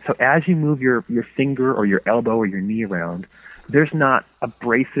joint. So as you move your finger or your elbow or your knee around, there's not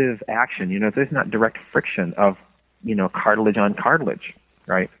abrasive action, there's not direct friction of, cartilage on cartilage.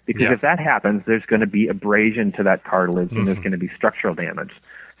 Right? Because if that happens, there's going to be abrasion to that cartilage and there's going to be structural damage.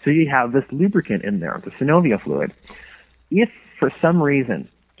 So you have this lubricant in there, the synovial fluid. If for some reason,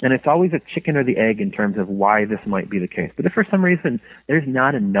 and it's always a chicken or the egg in terms of why this might be the case, but if for some reason there's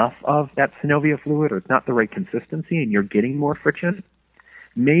not enough of that synovial fluid or it's not the right consistency and you're getting more friction,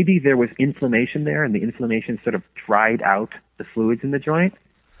 maybe there was inflammation there and the inflammation sort of dried out the fluids in the joint,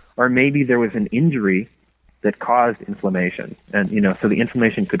 or maybe there was an injury that caused inflammation. And, so the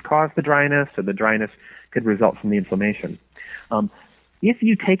inflammation could cause the dryness, or the dryness could result from the inflammation. If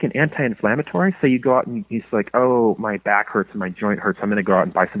you take an anti-inflammatory, so you go out and you're like, oh, my back hurts and my joint hurts, I'm going to go out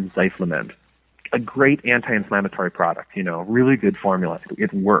and buy some Zyflamend. A great anti-inflammatory product, really good formula.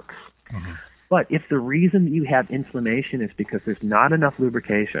 It works. But if the reason you have inflammation is because there's not enough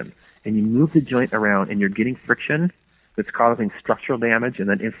lubrication, and you move the joint around and you're getting friction that's causing structural damage, and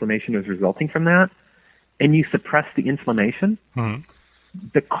then inflammation is resulting from that, and you suppress the inflammation,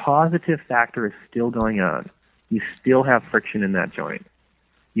 the causative factor is still going on. You still have friction in that joint.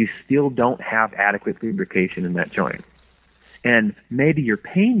 You still don't have adequate lubrication in that joint. And maybe your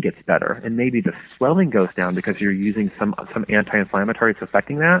pain gets better, and maybe the swelling goes down because you're using some anti-inflammatory that's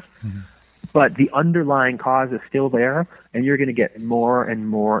affecting that. But the underlying cause is still there, and you're going to get more and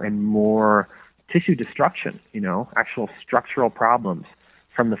more and more tissue destruction, actual structural problems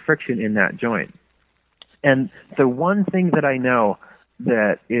from the friction in that joint. And the one thing that I know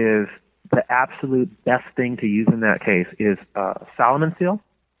that is the absolute best thing to use in that case is Solomon seal.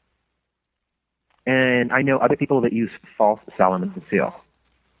 And I know other people that use false Solomon seal.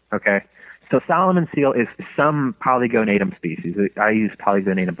 Okay? So Solomon seal is some Polygonatum species. I use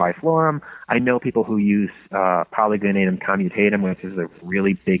Polygonatum biflorum. I know people who use Polygonatum commutatum, which is a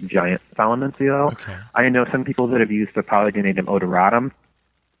really big, giant Solomon seal. Okay. I know some people that have used the Polygonatum odoratum.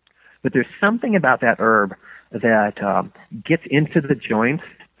 But there's something about that herb that gets into the joints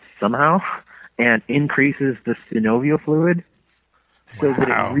somehow and increases the synovial fluid so that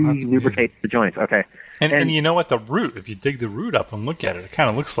it re-lubricates the joints. Okay. And you know what? The root, if you dig the root up and look at it, it kind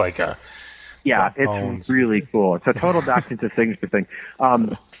of looks like a... Yeah, it's really cool. It's a total documented signature thing.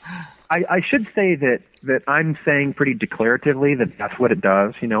 I should say that I'm saying pretty declaratively that that's what it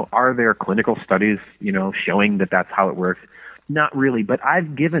does. You know, are there clinical studies, you know, showing that that's how it works? Not really, but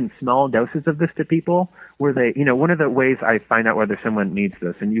I've given small doses of this to people where they, you know, one of the ways I find out whether someone needs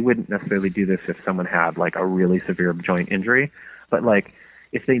this, and you wouldn't necessarily do this if someone had like a really severe joint injury, but like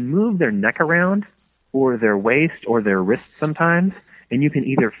if they move their neck around or their waist or their wrist sometimes, and you can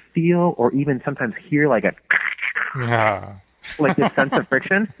either feel or even sometimes hear like a like this sense of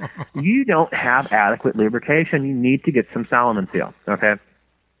friction, you don't have adequate lubrication. You need to get some Solomon seal, okay?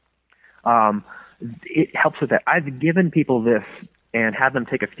 It helps with that. I've given people this and had them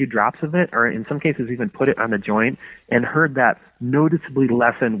take a few drops of it, or in some cases even put it on the joint, and heard that noticeably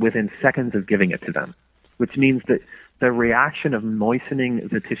lessen within seconds of giving it to them, which means that the reaction of moistening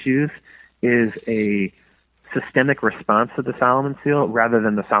the tissues is a systemic response to the Solomon seal rather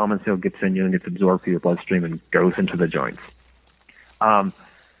than the Solomon seal gets in you and gets absorbed through your bloodstream and goes into the joints.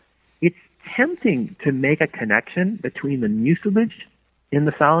 It's tempting to make a connection between the mucilage in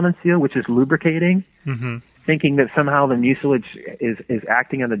the Solomon seal, which is lubricating, thinking that somehow the mucilage is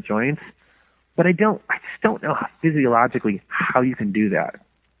acting on the joints, but I just don't know physiologically how you can do that.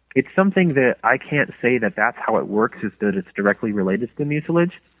 It's something that I can't say that that's how it works, is that it's directly related to the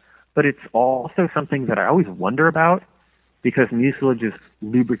mucilage. But it's also something that I always wonder about because mucilages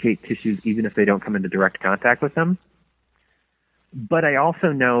lubricate tissues even if they don't come into direct contact with them. But I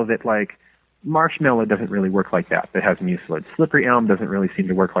also know that, like, marshmallow doesn't really work like that. It has mucilage. Slippery elm doesn't really seem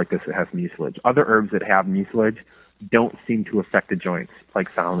to work like this. It has mucilage. Other herbs that have mucilage don't seem to affect the joints like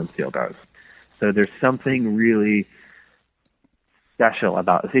Solomon seal does. So there's something really special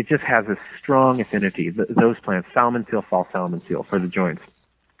about it. It just has a strong affinity, those plants, Solomon seal, false Solomon seal, for the joints.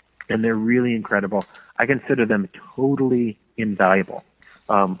 And they're really incredible. I consider them totally invaluable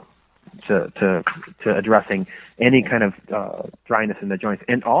to addressing any kind of dryness in the joints.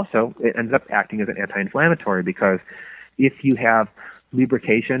 And also, it ends up acting as an anti-inflammatory because if you have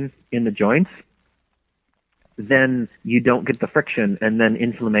lubrication in the joints, then you don't get the friction, and then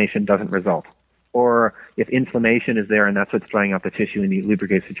inflammation doesn't result. Or if inflammation is there and that's what's drying out the tissue and you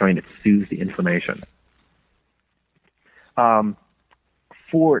lubricate the joint, it soothes the inflammation.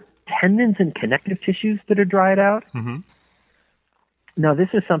 For tendons and connective tissues that are dried out. Now, this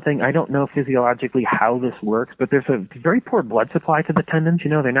is something I don't know physiologically how this works, but there's a very poor blood supply to the tendons. You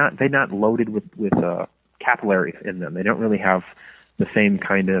know, they're not loaded with capillaries in them. They don't really have the same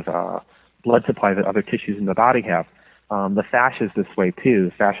kind of blood supply that other tissues in the body have. The fascia is this way too.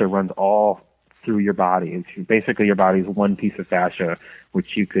 The fascia runs all through your body. Basically, your body is one piece of fascia,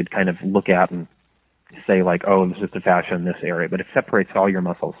 which you could kind of look at and say like, oh, this is the fascia in this area, but it separates all your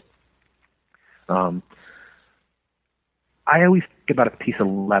muscles. I always think about a piece of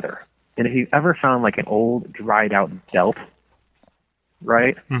leather. And if you ever found like an old dried out belt,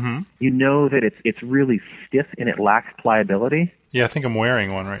 right? You know that it's really stiff and it lacks pliability. Yeah, I think I'm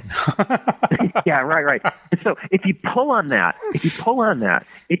wearing one right now. Yeah, right. And so if you pull on that,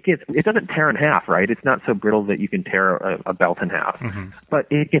 it doesn't tear in half, right? It's not so brittle that you can tear a belt in half. But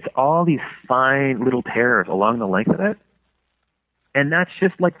it gets all these fine little tears along the length of it. And that's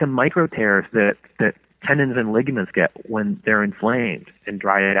just like the micro tears that tendons and ligaments get when they're inflamed and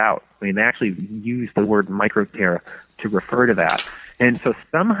dry it out. I mean, they actually use the word micro tear to refer to that. And so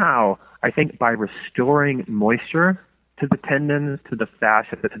somehow, I think by restoring moisture to the tendons, to the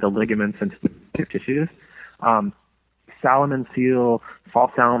fascia, to the ligaments, and to the tissues, Solomon seal,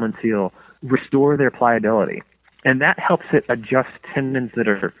 false Solomon seal, restore their pliability. And that helps it adjust tendons that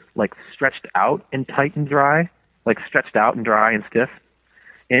are like stretched out and tight and dry, like stretched out and dry and stiff.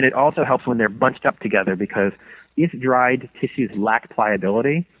 And it also helps when they're bunched up together because if dried tissues lack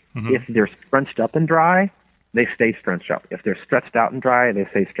pliability, if they're scrunched up and dry, they stay scrunched up. If they're stretched out and dry, they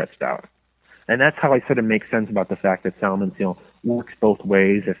stay stretched out. And that's how I sort of make sense about the fact that Solomon seal works both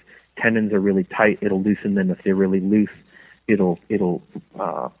ways. If tendons are really tight, it'll loosen them. If they're really loose, it'll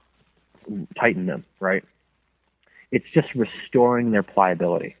tighten them, right? It's just restoring their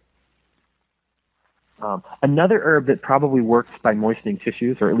pliability. Another herb that probably works by moistening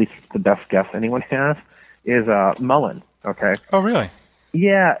tissues, or at least the best guess anyone has, is mullein. Okay. Oh, really?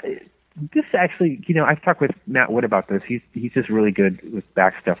 Yeah. this actually, I've talked with Matt Wood about this. He's just really good with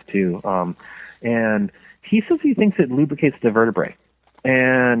back stuff too. And he says he thinks it lubricates the vertebrae.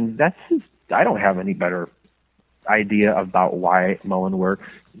 And that's just, I don't have any better idea about why mullein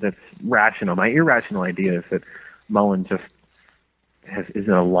works. That's rational. My irrational idea is that mullein just is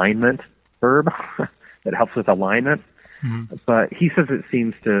an alignment herb that helps with alignment. Mm-hmm. But he says it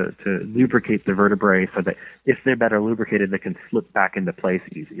seems to lubricate the vertebrae so that if they're better lubricated, they can slip back into place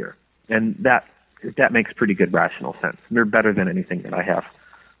easier. And that makes pretty good rational sense. They're better than anything that I have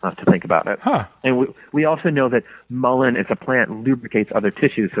to think about it. Huh. And we also know that mullein as a plant lubricates other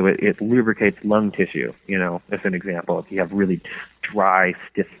tissues, so it lubricates lung tissue, as an example. If you have really dry,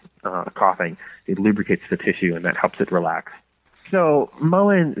 stiff coughing, it lubricates the tissue, and that helps it relax. So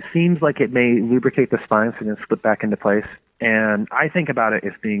mullein seems like it may lubricate the spine so it can slip back into place. And I think about it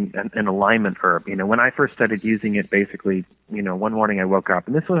as being an alignment herb. When I first started using it, basically, one morning I woke up,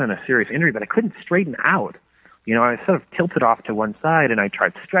 and this wasn't a serious injury, but I couldn't straighten out. I sort of tilted off to one side, and I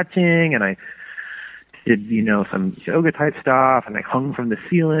tried stretching, and I did, some yoga type stuff, and I hung from the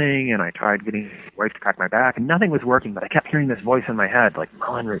ceiling, and I tried getting my wife to crack my back, and nothing was working, but I kept hearing this voice in my head, like,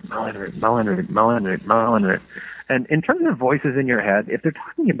 mullein root, mullein root, mullein root, mullein root, mullein root. And in terms of voices in your head, if they're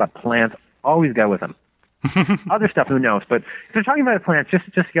talking about plants, always go with them. Other stuff, who knows? But if they're talking about plants,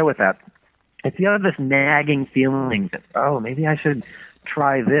 just go with that. If you have this nagging feeling that, maybe I should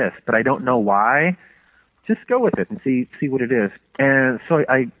try this, but I don't know why, just go with it and see what it is. And so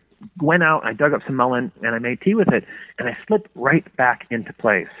I went out, I dug up some mullein, and I made tea with it, and I slipped right back into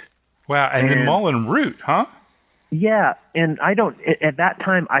place. Wow, and then mullein root, huh? Yeah, and at that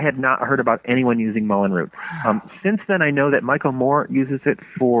time, I had not heard about anyone using mullein root. Since then, I know that Michael Moore uses it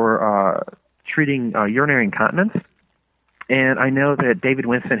for treating urinary incontinence, and I know that David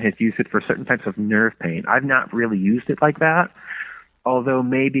Winston has used it for certain types of nerve pain. I've not really used it like that, although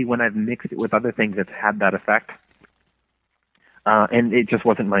maybe when I've mixed it with other things, it's had that effect. And it just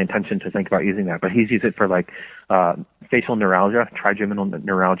wasn't my intention to think about using that. But he's used it for facial neuralgia, trigeminal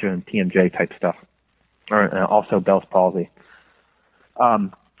neuralgia, and TMJ type stuff, or also Bell's palsy.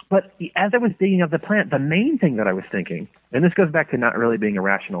 But as I was digging up the plant, the main thing that I was thinking, and this goes back to not really being a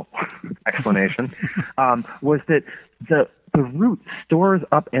rational explanation, was that the root stores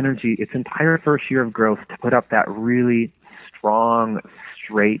up energy its entire first year of growth to put up that really strong,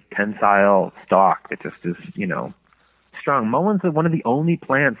 straight, tensile stalk that just is, strong. Mulleins are one of the only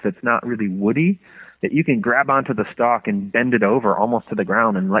plants that's not really woody, that you can grab onto the stalk and bend it over almost to the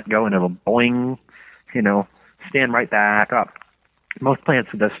ground and let go, and it'll boing, stand right back up. Most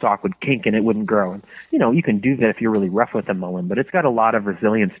plants with the stalk would kink and it wouldn't grow. And, you can do that if you're really rough with a mullein, but it's got a lot of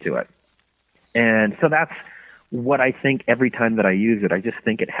resilience to it. And so that's what I think every time that I use it. I just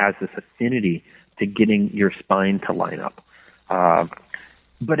think it has this affinity to getting your spine to line up.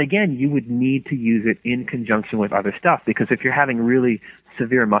 But again, you would need to use it in conjunction with other stuff, because if you're having really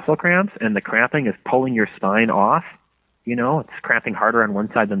severe muscle cramps and the cramping is pulling your spine off, it's cramping harder on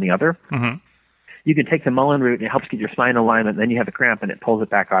one side than the other, mm-hmm. You can take the mullein root and it helps get your spine in alignment, and then you have a cramp and it pulls it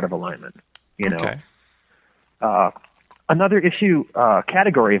back out of alignment. Okay. Another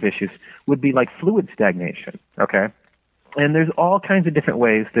category of issues would be like fluid stagnation, okay? And there's all kinds of different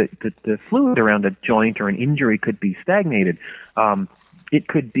ways that the fluid around a joint or an injury could be stagnated. It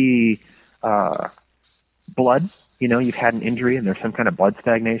could be blood. You've had an injury and there's some kind of blood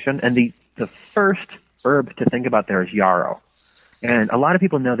stagnation. And the first herb to think about there is yarrow. And a lot of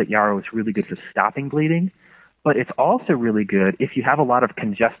people know that yarrow is really good for stopping bleeding, but it's also really good if you have a lot of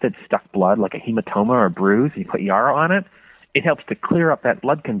congested, stuck blood, like a hematoma or a bruise, and you put yarrow on it. It helps to clear up that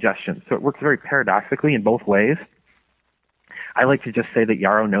blood congestion. So it works very paradoxically in both ways. I like to just say that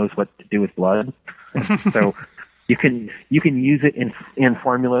yarrow knows what to do with blood. So you can use it in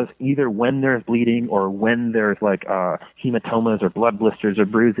formulas either when there's bleeding or when there's hematomas or blood blisters or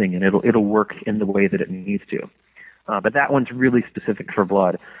bruising, and it'll work in the way that it needs to. But that one's really specific for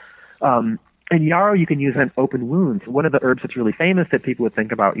blood. And yarrow you can use on open wounds. One of the herbs that's really famous that people would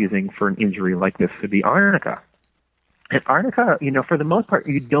think about using for an injury like this would be arnica. And arnica, for the most part,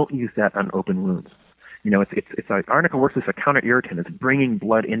 you don't use that on open wounds. It's like arnica works as a counter irritant. It's bringing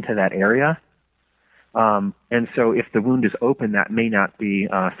blood into that area. And so if the wound is open, that may not be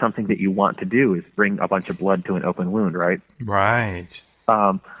something that you want to do, is bring a bunch of blood to an open wound, right? Right.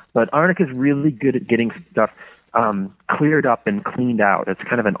 But arnica is really good at getting stuff cleared up and cleaned out. It's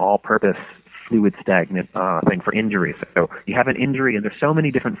kind of an all-purpose fluid stagnant thing for injuries. So you have an injury, and there's so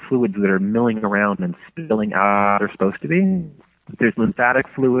many different fluids that are milling around and spilling out they're supposed to be. There's lymphatic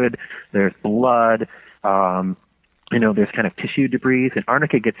fluid, there's blood, there's kind of tissue debris, and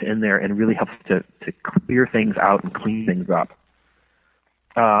arnica gets in there and really helps to clear things out and clean things up.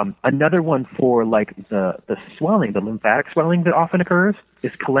 Another one for like the swelling, the lymphatic swelling that often occurs,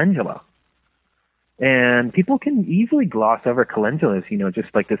 is calendula. And people can easily gloss over calendula as,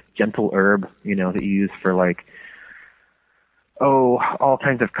 just like this gentle herb, that you use for like, all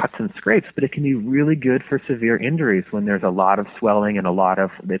kinds of cuts and scrapes, but it can be really good for severe injuries when there's a lot of swelling and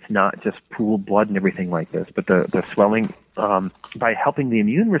it's not just pooled blood and everything like this, but the swelling, by helping the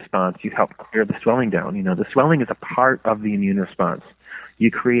immune response, you help clear the swelling down. The swelling is a part of the immune response.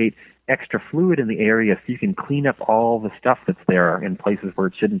 You create extra fluid in the area so you can clean up all the stuff that's there in places where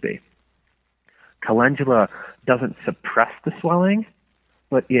it shouldn't be. Calendula doesn't suppress the swelling,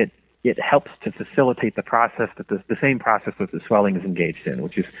 but it helps to facilitate the process that the same process that the swelling is engaged in,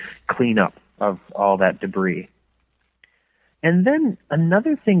 which is cleanup of all that debris. And then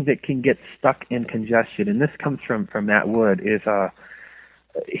another thing that can get stuck in congestion, and this comes from Matt Wood, is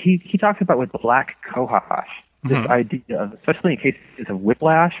he talks about with black cohosh, this idea of, especially in cases of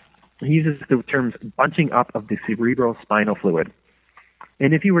whiplash, he uses the terms bunching up of the cerebrospinal fluid.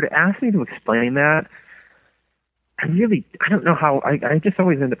 And if you were to ask me to explain that, I don't know how, I just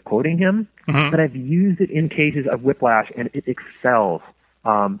always end up quoting him, but I've used it in cases of whiplash, and it excels.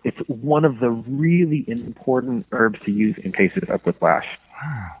 It's one of the really important herbs to use in cases of whiplash.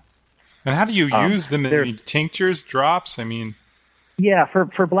 Wow. And how do you use them? Tinctures, drops? Yeah,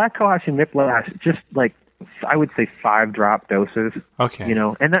 for black cohosh and whiplash, just like, I would say 5-drop doses. Okay.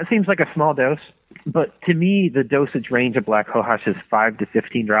 And that seems like a small dose. But to me, the dosage range of black cohosh is 5 to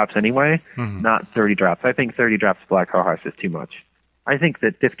 15 drops anyway, not 30 drops. I think 30 drops of black cohosh is too much. I think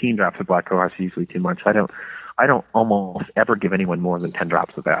that 15 drops of black cohosh is usually too much. I don't almost ever give anyone more than 10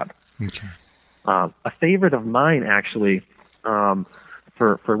 drops of that. Okay. A favorite of mine, actually,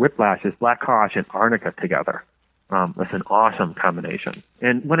 for whiplash is black cohosh and arnica together. That's an awesome combination.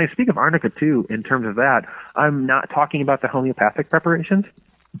 And when I speak of arnica, too, in terms of that, I'm not talking about the homeopathic preparations,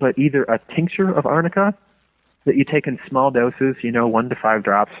 but either a tincture of arnica that you take in small doses, 1 to 5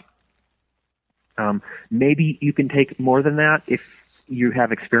 drops. Maybe you can take more than that if you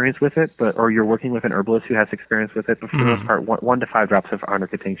have experience with it, or you're working with an herbalist who has experience with it. But for the most part, 1 to 5 drops of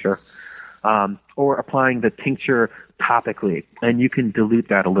arnica tincture. Or applying the tincture topically, and you can dilute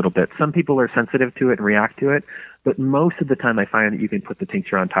that a little bit. Some people are sensitive to it and react to it, but most of the time I find that you can put the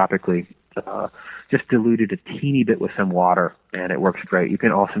tincture on topically, just dilute it a teeny bit with some water, and it works great. You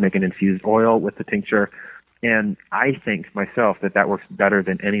can also make an infused oil with the tincture, and I think myself that works better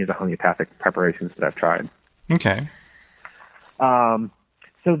than any of the homeopathic preparations that I've tried. Okay.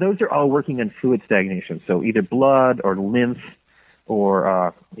 So those are all working on fluid stagnation, so either blood or lymph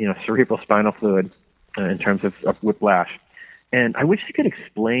or cerebral spinal fluid in terms of whiplash. And I wish I could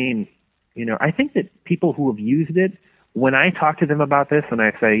explain, I think that people who have used it, when I talk to them about this and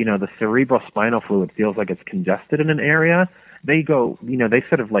I say, the cerebral spinal fluid feels like it's congested in an area, they go, they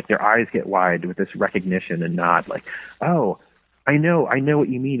sort of like their eyes get wide with this recognition and nod like, oh, I know what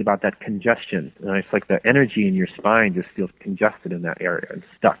you mean about that congestion. And it's like the energy in your spine just feels congested in that area and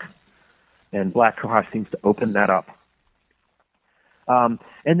stuck. And black cohosh seems to open that up. And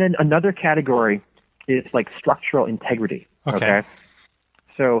then another category is like structural integrity. Okay.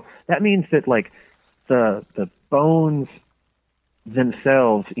 So that means that like the bones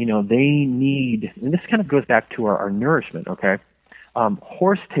themselves, they need, and this kind of goes back to our nourishment. Okay.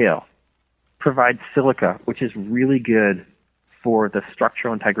 Horsetail provides silica, which is really good for the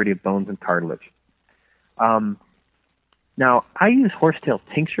structural integrity of bones and cartilage. Now I use horsetail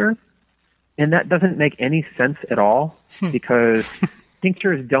tincture, and that doesn't make any sense at all because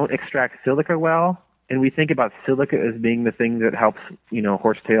tinctures don't extract silica well. And we think about silica as being the thing that helps,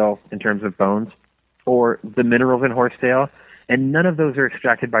 horsetail in terms of bones or the minerals in horsetail. And none of those are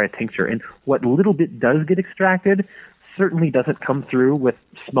extracted by a tincture. And what little bit does get extracted certainly doesn't come through with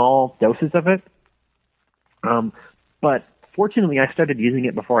small doses of it. But fortunately, I started using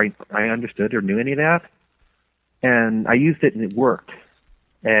it before I understood or knew any of that. And I used it and it worked.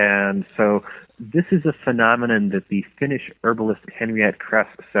 And so this is a phenomenon that the Finnish herbalist Henriette Kress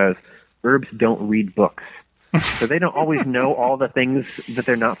says herbs don't read books. So they don't always know all the things that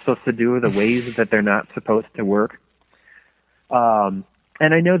they're not supposed to do or the ways that they're not supposed to work. And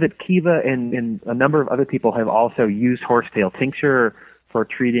I know that Kiva and a number of other people have also used horsetail tincture for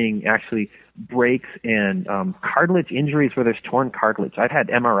treating actually breaks and cartilage injuries where there's torn cartilage. I've had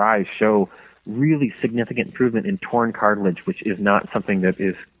MRIs show really significant improvement in torn cartilage, which is not something that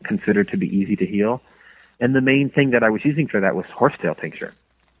is considered to be easy to heal. And the main thing that I was using for that was horsetail tincture.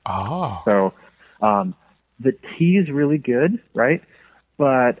 Oh. So the tea is really good, right?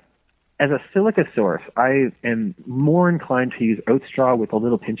 But as a silica source, I am more inclined to use oat straw with a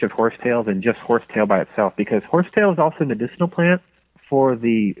little pinch of horsetail than just horsetail by itself, because horsetail is also a medicinal plant for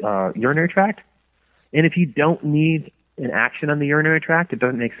the urinary tract. And if you don't need an action on the urinary tract, it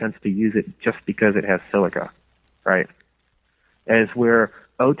doesn't make sense to use it just because it has silica, right? As where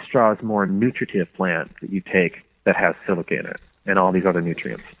oat straw is more nutritive plant that you take that has silica in it and all these other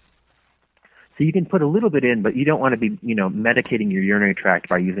nutrients. So you can put a little bit in, but you don't want to be, medicating your urinary tract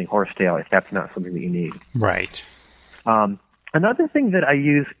by using horsetail if that's not something that you need. Right. Another thing that I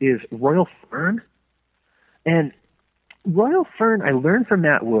use is royal fern. And royal fern, I learned from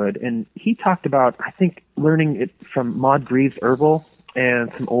Matt Wood, and he talked about, I think, learning it from Maud Greaves' Herbal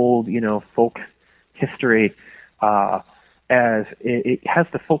and some old, folk history, as it has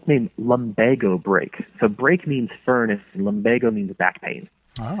the folk name lumbago brake. So brake means fern, and lumbago means back pain.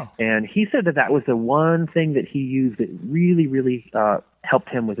 Oh. And he said that was the one thing that he used that really, really helped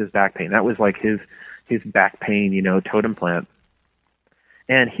him with his back pain. That was like his back pain, totem plant.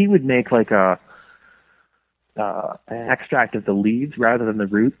 And he would make like an extract of the leaves rather than the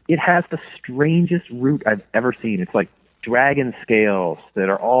root. It has the strangest root I've ever seen. It's like dragon scales that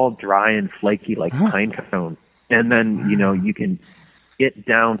are all dry and flaky like pine cone. And then, you can get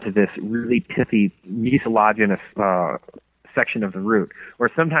down to this really pithy, mucilagynous section of the root.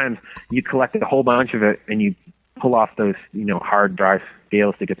 Or sometimes you collect a whole bunch of it and you pull off those, hard, dry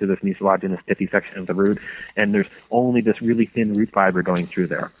scales to get to this mucilagynous, pithy section of the root. And there's only this really thin root fiber going through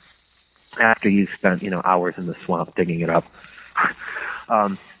there after you've spent, hours in the swamp digging it up.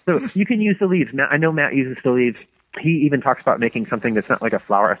 So you can use the leaves. I know Matt uses the leaves. He even talks about making something that's not like a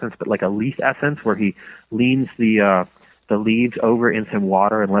flower essence, but like a leaf essence, where he leans the leaves over in some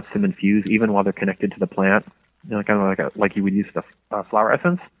water and lets them infuse, even while they're connected to the plant, kind of like you would use the flower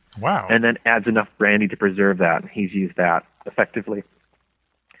essence. Wow! And then adds enough brandy to preserve that. He's used that effectively.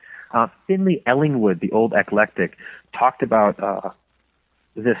 Finley Ellingwood, the old eclectic, talked about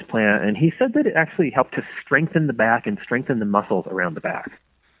this plant, and he said that it actually helped to strengthen the back and strengthen the muscles around the back.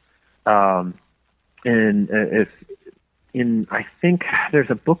 I think there's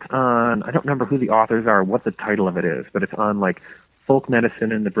a book on, I don't remember who the authors are, what the title of it is, but it's on like folk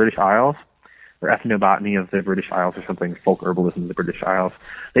medicine in the British Isles, or ethnobotany of the British Isles or something, folk herbalism in the British Isles.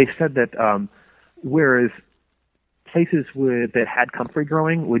 They said that whereas places that had comfrey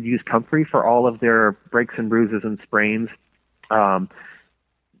growing would use comfrey for all of their breaks and bruises and sprains,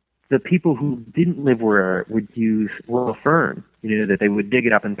 the people who didn't live where would use royal fern, that they would dig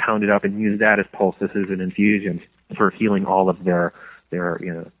it up and pound it up and use that as poultices and infusions for healing all of their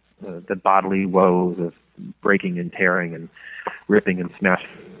the bodily woes of breaking and tearing and ripping and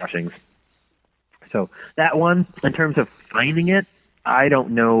smashings. So that one, in terms of finding it, I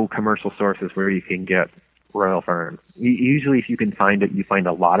don't know commercial sources where you can get royal fern. Usually if you can find it, you find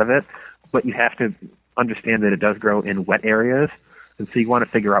a lot of it, but you have to understand that it does grow in wet areas. And so you want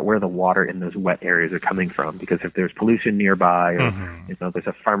to figure out where the water in those wet areas are coming from, because if there's pollution nearby, or there's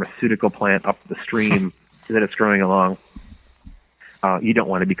a pharmaceutical plant up the stream that it's growing along, you don't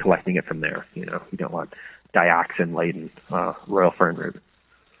want to be collecting it from there. You don't want dioxin-laden royal fern root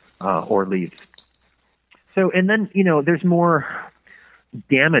or leaves. So, and then there's more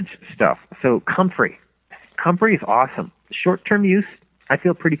damage stuff. So comfrey is awesome. Short-term use, I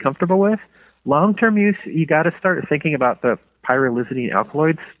feel pretty comfortable with. Long-term use, you got to start thinking about the pyrrolizidine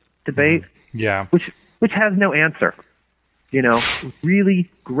alkaloids debate, which has no answer. Really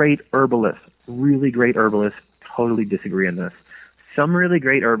great herbalists totally disagree on this. Some really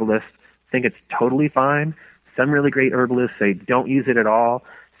great herbalists think it's totally fine. Some really great herbalists say don't use it at all.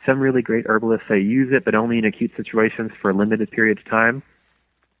 Some really great herbalists say use it, but only in acute situations for a limited period of time.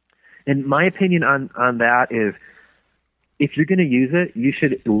 And my opinion on that is, if you're going to use it, you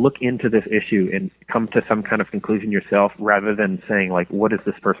should look into this issue and come to some kind of conclusion yourself, rather than saying like, what does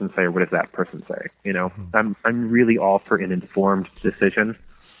this person say or what does that person say? I'm really all for an informed decision,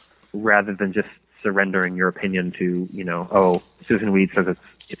 rather than just surrendering your opinion to, Susan Weed says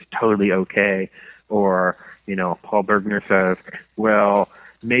it's totally okay, or Paul Bergner says, well,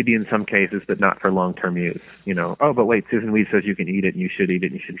 maybe in some cases, but not for long-term use. But wait, Susan Weed says you can eat it and you should eat it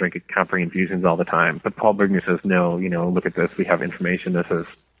and you should drink it comfrey infusions all the time. But Paul Bergner says, no, look at this. We have information that says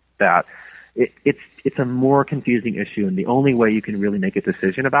that. It's a more confusing issue, and the only way you can really make a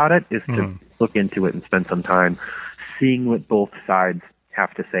decision about it is to look into it and spend some time seeing what both sides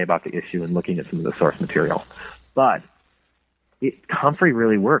have to say about the issue and looking at some of the source material. But comfrey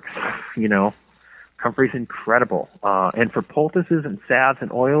really works, Comfrey's incredible. And for poultices and salves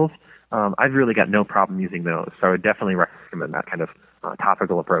and oils, I've really got no problem using those. So I would definitely recommend that kind of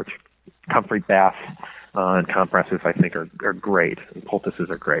topical approach. Comfrey baths and compresses, I think, are great. And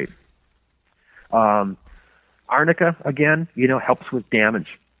poultices are great. Arnica, again, helps with damage.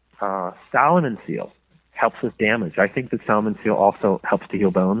 Solomon seal helps with damage. I think that salmon seal also helps to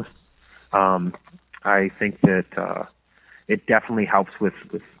heal bones. I think that it definitely helps with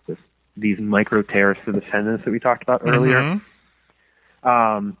these micro tears to the tendons that we talked about earlier.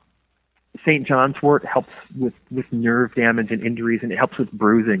 St. John's wort helps with nerve damage and injuries, and it helps with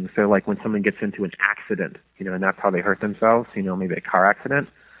bruising. So like when someone gets into an accident, and that's how they hurt themselves, maybe a car accident,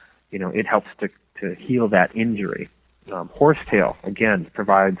 it helps to heal that injury. Horsetail, again,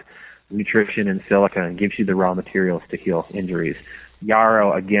 provides nutrition and silica and gives you the raw materials to heal injuries.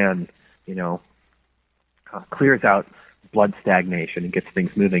 Yarrow, again, clears out blood stagnation and gets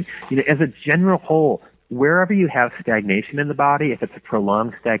things moving. As a general whole, wherever you have stagnation in the body, if it's a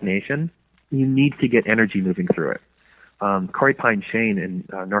prolonged stagnation, you need to get energy moving through it. Corey Pine Shane in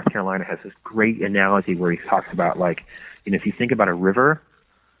North Carolina has this great analogy where he talks about, if you think about a river,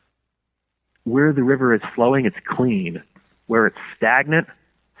 where the river is flowing, it's clean. Where it's stagnant,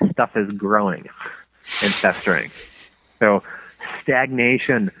 stuff is growing and festering. So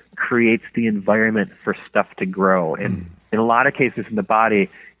stagnation creates the environment for stuff to grow. And in a lot of cases in the body,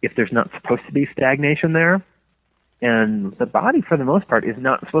 if there's not supposed to be stagnation there, and the body, for the most part, is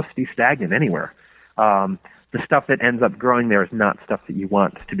not supposed to be stagnant anywhere. The stuff that ends up growing there is not stuff that you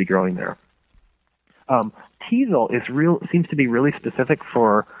want to be growing there. Teasel seems to be really specific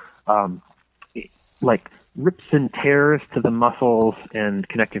for rips and tears to the muscles and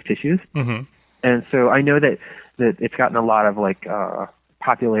connective tissues. And so I know that it's gotten a lot of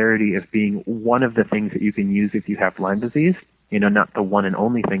popularity as being one of the things that you can use if you have Lyme disease. Not the one and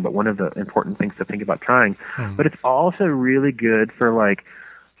only thing, but one of the important things to think about trying. But it's also really good for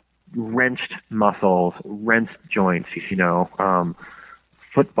wrenched muscles, wrenched joints,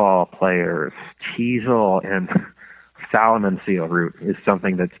 football players. Teasel and salmon seal root is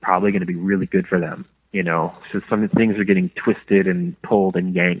something that's probably going to be really good for them. So some things are getting twisted and pulled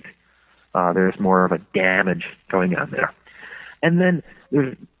and yanked. There's more of a damage going on there. And then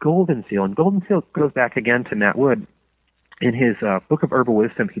there's golden seal, and golden seal goes back again to Matt Wood. In his Book of Herbal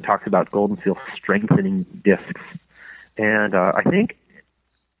Wisdom, he talks about golden seal strengthening discs. And I think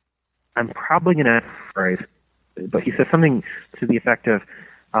I'm probably going to phrase, but he says something to the effect of,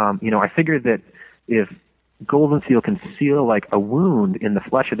 I figured that if golden seal can seal like a wound in the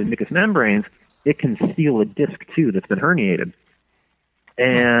flesh of the mucous membranes, it can seal a disc too that's been herniated.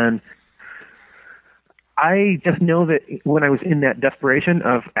 And I just know that when I was in that desperation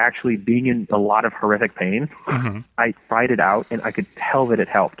of actually being in a lot of horrific pain, I tried it out and I could tell that it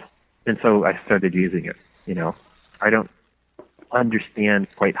helped. And so I started using it. I don't understand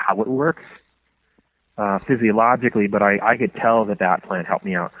quite how it works physiologically, but I could tell that plant helped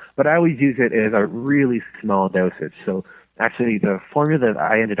me out. But I always use it as a really small dosage. So actually the formula that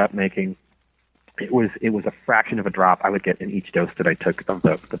I ended up making, it was a fraction of a drop I would get in each dose that I took of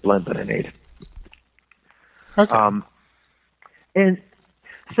the blend that I made. Okay. And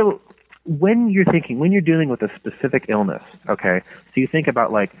so when you're dealing with a specific illness, okay, so you think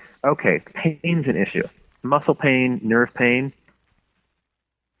about pain's an issue. Muscle pain, nerve pain,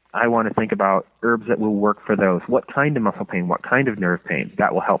 I want to think about herbs that will work for those. What kind of muscle pain? What kind of nerve pain?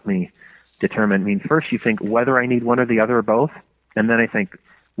 That will help me determine. First you think whether I need one or the other or both, and then I think,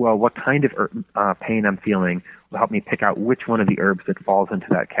 well, what kind of pain I'm feeling will help me pick out which one of the herbs that falls into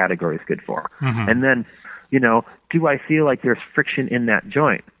that category is good for. And then, do I feel like there's friction in that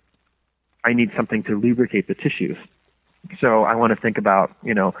joint? I need something to lubricate the tissues. So I want to think about,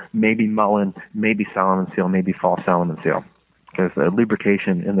 maybe mullein, maybe salmon seal, maybe fall salmon seal, because the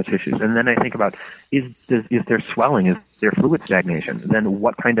lubrication in the tissues. And then I think about, is there swelling? Is there fluid stagnation? Then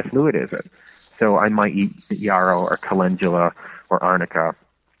what kind of fluid is it? So I might eat yarrow or calendula or arnica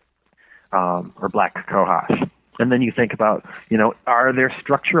or black cohosh. And then you think about, are there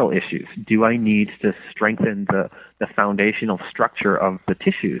structural issues? Do I need to strengthen the foundational structure of the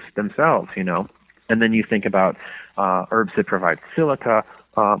tissues themselves, And then you think about herbs that provide silica,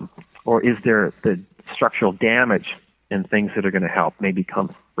 or is there the structural damage and things that are going to help, maybe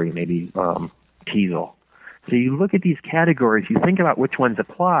comfrey, maybe teasel. So you look at these categories, you think about which ones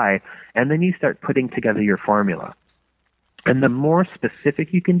apply, and then you start putting together your formula. And the more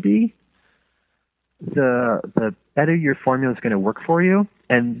specific you can be, the better your formula is going to work for you,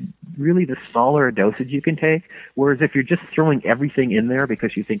 and really the smaller a dosage you can take. Whereas if you're just throwing everything in there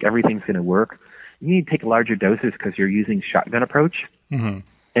because you think everything's going to work, you need to take larger doses because you're using shotgun approach,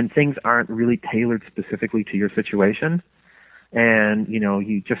 and things aren't really tailored specifically to your situation. And,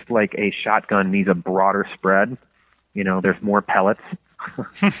 you just like a shotgun needs a broader spread. There's more pellets.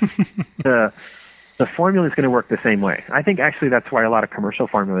 The the formula is going to work the same way. I think actually that's why a lot of commercial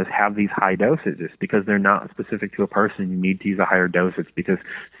formulas have these high dosages, because they're not specific to a person. You need to use a higher dosage because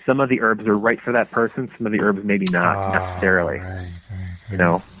some of the herbs are right for that person, some of the herbs maybe not necessarily. Right. You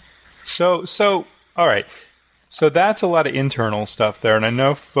know. So all right. So that's a lot of internal stuff there, and I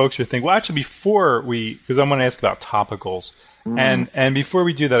know folks are thinking, well, actually, before because I'm going to ask about topicals, and before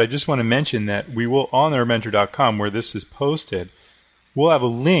we do that, I just want to mention that we will, on herbmentor.com, where this is posted, we'll have a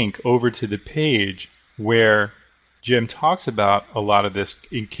link over to the page where Jim talks about a lot of this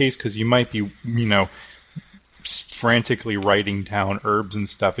in case, because you might be, frantically writing down herbs and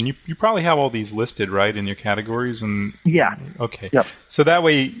stuff, and you probably have all these listed, right, in your categories? And yeah. Okay. Yep. So that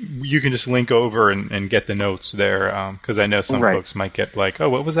way you can just link over and get the notes there, because I know some folks might get like,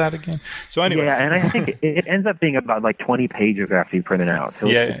 oh, what was that again? So anyway. Yeah, and I think it ends up being about like 20 pages after you print it out. So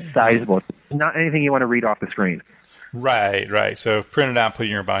it's sizable. It's not anything you want to read off the screen. Right. So print it out, put it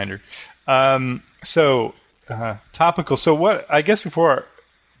in your binder. Topical. So what, I guess before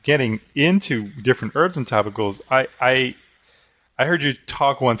getting into different herbs and topicals, I heard you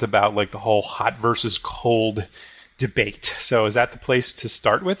talk once about like the whole hot versus cold debate. So is that the place to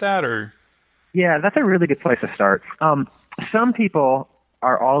start with that, or? Yeah, that's a really good place to start. Some people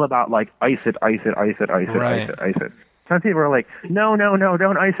are all about like ice it. Some people are like, no,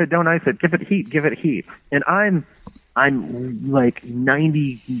 don't ice it, give it heat. And I'm like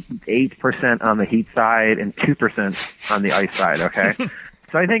 98% on the heat side and 2% on the ice side, okay?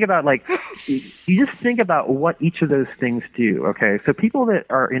 So I think about like, you just think about what each of those things do, okay? So people that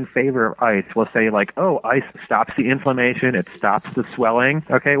are in favor of ice will say like, oh, ice stops the inflammation, it stops the swelling,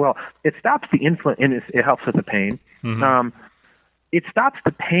 okay? Well, it stops the and it helps with the pain. Mm-hmm. It stops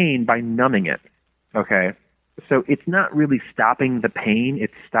the pain by numbing it, okay? So it's not really stopping the pain,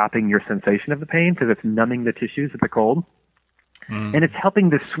 it's stopping your sensation of the pain because it's numbing the tissues of the cold. Mm. And it's helping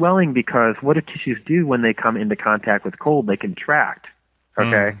the swelling because what do tissues do when they come into contact with cold? They contract,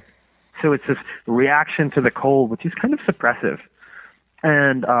 okay? So it's this reaction to the cold, which is kind of suppressive.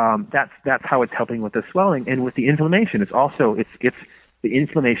 And that's how it's helping with the swelling. And with the inflammation, it's also, it's the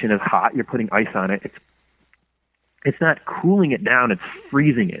inflammation is hot, you're putting ice on it, it's not cooling it down, it's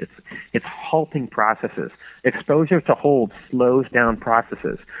freezing it. It's halting processes. Exposure to cold slows down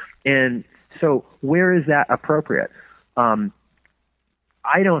processes. And so where is that appropriate? I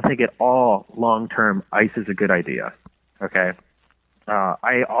don't think at all long-term ice is a good idea, okay?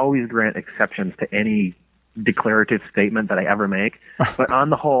 I always grant exceptions to any declarative statement that I ever make. But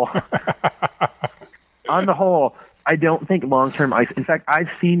on the whole, I don't think long-term ice. In fact, I've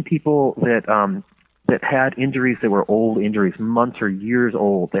seen people that had injuries that were old injuries, months or years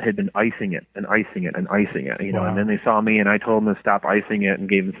old, that had been icing it, you know, wow. And then they saw me and I told them to stop icing it and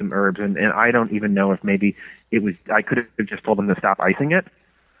gave them some herbs. And I don't even know if maybe I could have just told them to stop icing it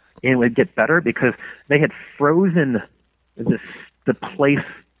and it would get better because they had frozen the place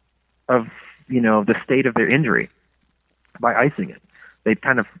of, you know, the state of their injury by icing it. They'd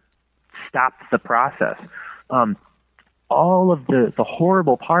kind of stopped the process. All of the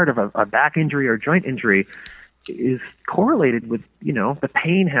horrible part of a back injury or joint injury is correlated with, you know, the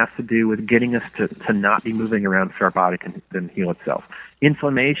pain has to do with getting us to not be moving around so our body can then heal itself.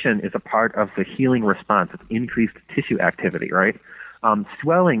 Inflammation is a part of the healing response. It's increased tissue activity, right?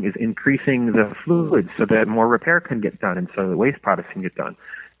 Swelling is increasing the fluids so that more repair can get done and so the waste products can get done.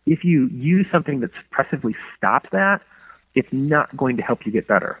 If you use something that suppressively stops that, it's not going to help you get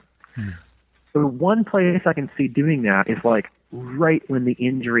better. So one place I can see doing that is like right when the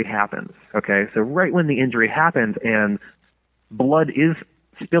injury happens, okay? So right when the injury happens and blood is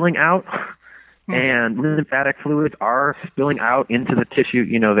spilling out and lymphatic fluids are spilling out into the tissue,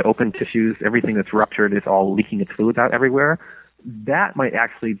 you know, the open tissues, everything that's ruptured is all leaking its fluids out everywhere. That might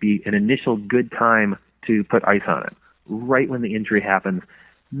actually be an initial good time to put ice on it, right when the injury happens,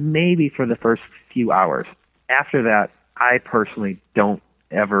 maybe for the first few hours. After that, I personally don't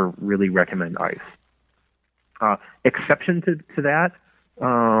ever really recommend ice. Exception to that,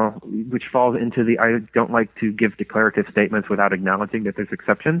 which falls into the I don't like to give declarative statements without acknowledging that there's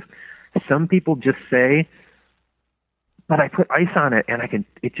exceptions. Some people just say, but I put ice on it and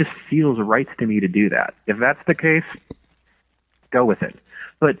it just feels right to me to do that. If that's the case, go with it.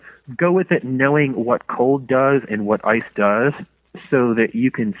 But go with it knowing what cold does and what ice does so that you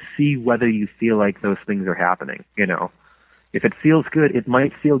can see whether you feel like those things are happening, you know. If it feels good, it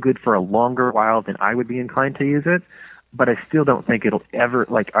might feel good for a longer while than I would be inclined to use it, but I still don't think it'll ever,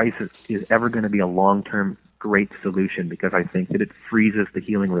 like ice is ever going to be a long-term great solution because I think that it freezes the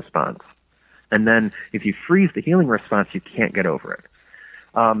healing response. And then if you freeze the healing response, you can't get over it.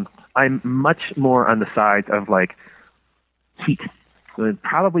 I'm much more on the side of like heat.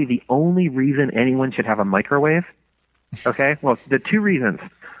 probably the only reason anyone should have a microwave. Okay, well, the two reasons.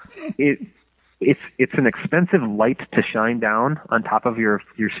 It's an expensive light to shine down on top of your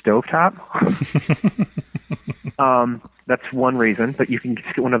stovetop. That's one reason, but you can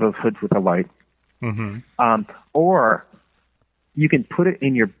just get one of those hoods with a light. Mm-hmm. Or you can put it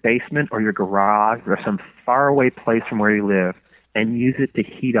in your basement or your garage or some faraway place from where you live and use it to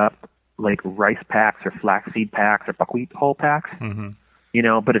heat up like rice packs or flaxseed packs or buckwheat hull packs. Mm-hmm. You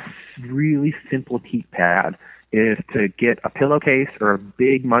know, but a really simple heat pad is to get a pillowcase or a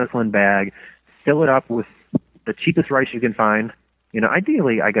big muslin bag, fill it up with the cheapest rice you can find. You know,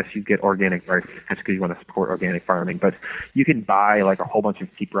 ideally, I guess you get organic rice just because you want to support organic farming, but you can buy like a whole bunch of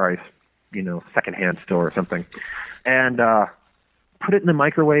cheap rice, you know, secondhand store or something, and put it in the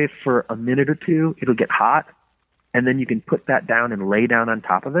microwave for a minute or two. It'll get hot, and then you can put that down and lay down on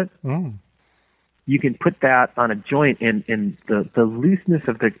top of it. Mm. You can put that on a joint in the looseness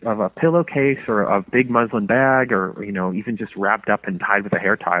of a pillowcase or a big muslin bag, or, you know, even just wrapped up and tied with a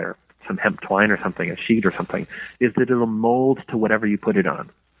hair tie or some hemp twine or something, a sheet or something, is that it'll mold to whatever you put it on.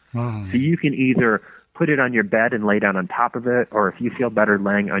 So you can either put it on your bed and lay down on top of it, or if you feel better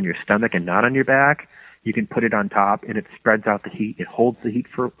laying on your stomach and not on your back, you can put it on top, and it spreads out the heat. It holds the heat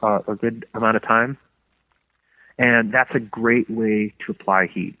for a good amount of time. And that's a great way to apply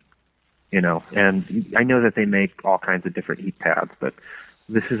heat, you know. And I know that they make all kinds of different heat pads, but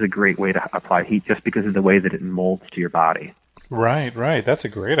this is a great way to apply heat just because of the way that it molds to your body. Right. That's a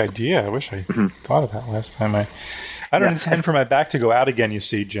great idea. I wish I thought of that last time. I don't intend for my back to go out again, you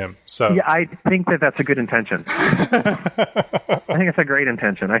see, Jim. So yeah, I think that's a good intention. I think it's a great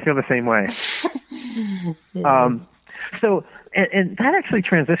intention. I feel the same way. So that actually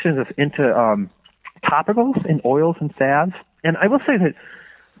transitions us into topicals and oils and salves. And I will say that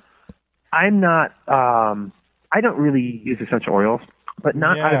I'm not. I don't really use essential oils, but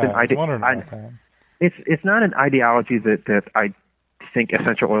not out of an idea. It's not an ideology that I think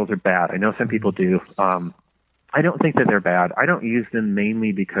essential oils are bad. I know some people do. I don't think that they're bad. I don't use them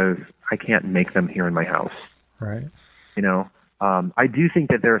mainly because I can't make them here in my house. Right. You know, I do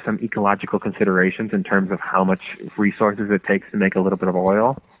think that there are some ecological considerations in terms of how much resources it takes to make a little bit of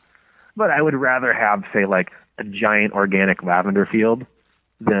oil. But I would rather have, say, like a giant organic lavender field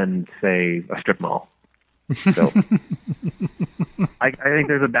than, say, a strip mall. So I think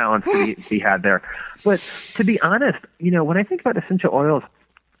there's a balance to be had there. But to be honest, you know, when I think about essential oils,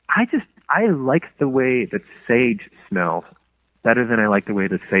 I like the way that sage smells better than I like the way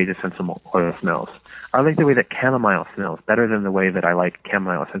that sage essential oil smells. I like the way that chamomile smells better than the way that I like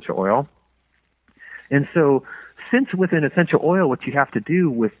chamomile essential oil. And so, since with an essential oil, what you have to do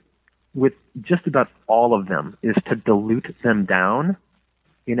with just about all of them is to dilute them down.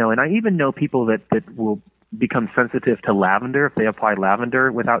 You know, and I even know people that will become sensitive to lavender if they apply lavender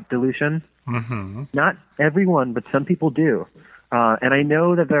without dilution. Mm-hmm. Not everyone, but some people do. And I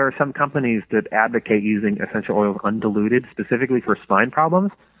know that there are some companies that advocate using essential oils undiluted, specifically for spine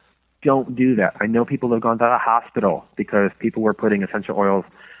problems. Don't do that. I know people have gone to the hospital because people were putting essential oils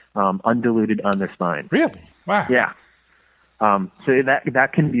undiluted on their spine. Really? Wow. Yeah. So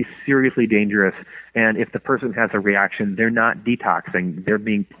that can be seriously dangerous. And if the person has a reaction, they're not detoxing. They're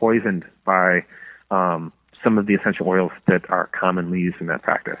being poisoned by some of the essential oils that are commonly used in that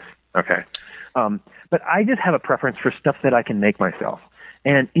practice. Okay. But I just have a preference for stuff that I can make myself.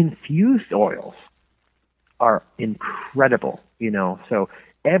 And infused oils are incredible, you know. So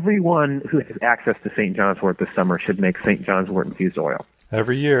everyone who has access to St. John's wort this summer should make St. John's wort infused oil.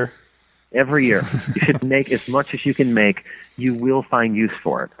 Every year. Every year. You should make as much as you can make. You will find use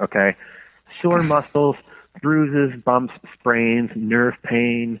for it, okay? Sore muscles, bruises, bumps, sprains, nerve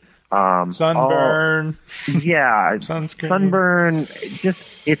pain, sunburn. Sunscreen. Sunburn.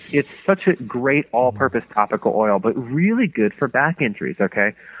 Just it's such a great all-purpose topical oil, but really good for back injuries,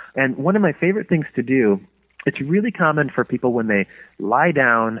 okay? And one of my favorite things to do, it's really common for people when they lie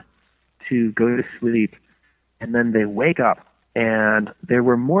down to go to sleep and then they wake up and they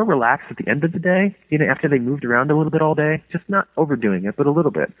were more relaxed at the end of the day, you know, after they moved around a little bit all day, just not overdoing it, but a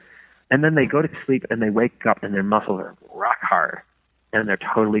little bit. And then they go to sleep and they wake up and their muscles are rock hard and they're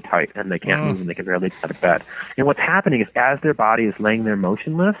totally tight and they can't move and they can barely get out of bed. And what's happening is as their body is laying there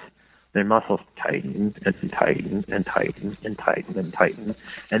motionless, their muscles tighten and tighten and tighten and tighten and tighten.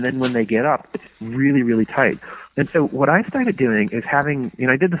 And then when they get up, it's really, really tight. And so what I started doing is having, you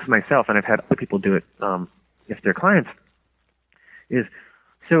know, I did this myself and I've had other people do it if they're clients, is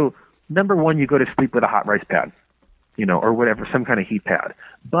so number one, you go to sleep with a hot rice pad, you know, or whatever, some kind of heat pad.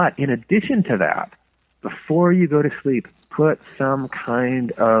 But in addition to that, before you go to sleep, put some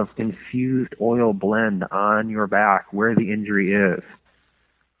kind of infused oil blend on your back where the injury is.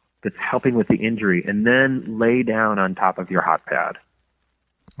 that's helping with the injury, and then lay down on top of your hot pad.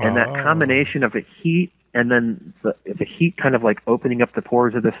 And that combination of the heat and then the heat kind of like opening up the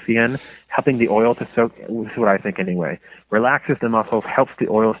pores of the skin, helping the oil to soak, this is what I think anyway, relaxes the muscles, helps the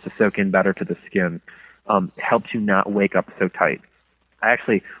oils to soak in better to the skin, helps you not wake up so tight.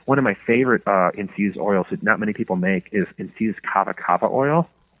 Actually, one of my favorite infused oils that not many people make is infused kava kava oil.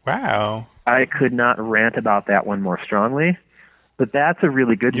 Wow. I could not rant about that one more strongly, but that's a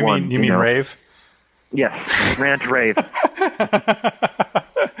really good one. You mean rave? Yes, rant rave.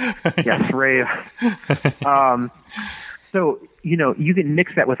 Yes, rave. So, you can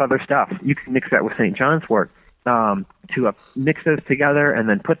mix that with other stuff. You can mix that with St. John's wort to mix those together and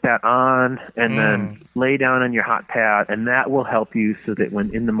then put that on and then lay down on your hot pad, and that will help you so that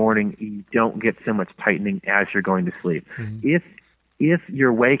when in the morning you don't get so much tightening as you're going to sleep. Mm-hmm. If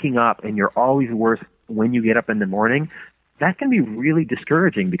you're waking up and you're always worse when you get up in the morning, that can be really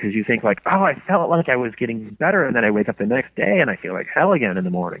discouraging because you think like, oh, I felt like I was getting better, and then I wake up the next day and I feel like hell again in the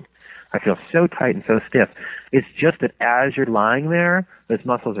morning. I feel so tight and so stiff. It's just that as you're lying there, those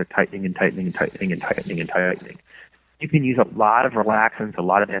muscles are tightening and tightening and tightening and tightening and tightening. You can use a lot of relaxants, a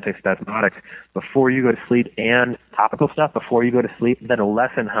lot of antispasmodics before you go to sleep, and topical stuff before you go to sleep that'll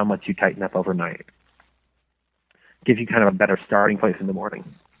lessen how much you tighten up overnight. Gives you kind of a better starting place in the morning.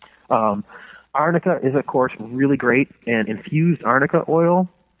 Arnica is, of course, really great, and infused arnica oil,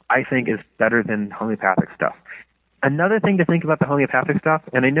 I think, is better than homeopathic stuff. Another thing to think about the homeopathic stuff,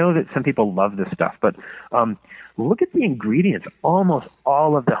 and I know that some people love this stuff, but look at the ingredients. Almost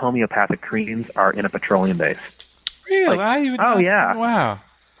all of the homeopathic creams are in a petroleum base. Really? Yeah. Wow.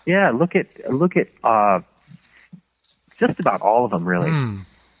 Yeah, look at just about all of them, really.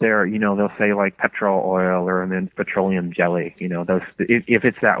 They're, they'll say like petrol oil or then petroleum jelly. Those. If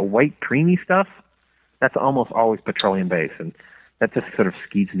it's that white creamy stuff, that's almost always petroleum based, and that just sort of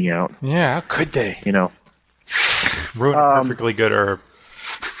skeeves me out. Yeah, how could they? Ruin a perfectly good herb.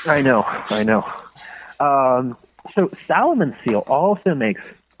 I know. So Salomon seal also makes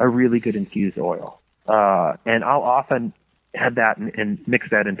a really good infused oil, and I'll often add that and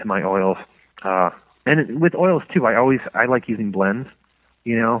mix that into my oils. And with oils too, I like using blends.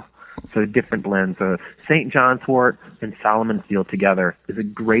 So different blends. St. John's wort and Salomon seal together is a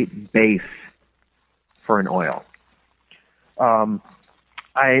great base for an oil.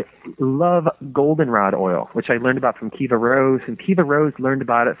 I love goldenrod oil, which I learned about from Kiva Rose, and Kiva Rose learned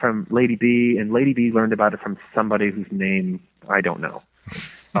about it from Lady B, and Lady B learned about it from somebody whose name I don't know.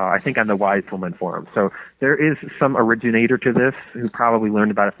 I think on the Wise Woman forum. So there is some originator to this who probably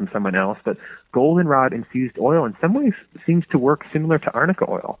learned about it from someone else, but goldenrod infused oil in some ways seems to work similar to arnica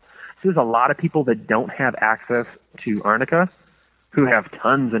oil. So there's a lot of people that don't have access to arnica who have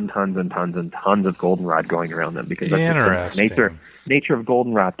tons and tons and tons and tons of goldenrod going around them because that's just the nature of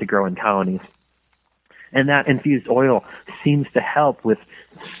goldenrod to grow in colonies. And that infused oil seems to help with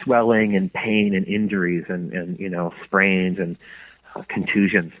swelling and pain and injuries and sprains and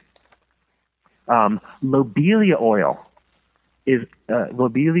contusions. Lobelia oil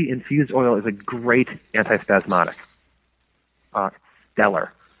Lobelia infused oil is a great antispasmodic.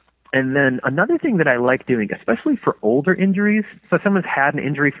 Stellar. And then another thing that I like doing, especially for older injuries, so someone's had an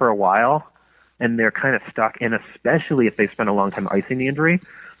injury for a while and they're kind of stuck, and especially if they spend a long time icing the injury,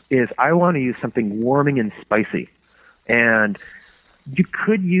 is I want to use something warming and spicy. And you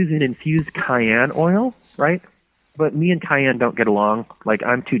could use an infused cayenne oil, right? But me and cayenne don't get along. Like,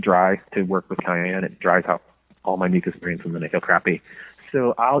 I'm too dry to work with cayenne. It dries out all my mucus membranes and then I feel crappy.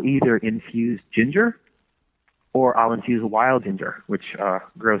 So I'll either infuse ginger or I'll infuse wild ginger, which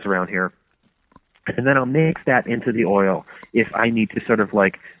grows around here. And then I'll mix that into the oil if I need to sort of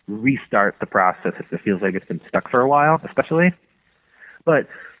like restart the process if it feels like it's been stuck for a while, especially. But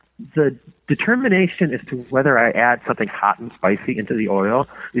the determination as to whether I add something hot and spicy into the oil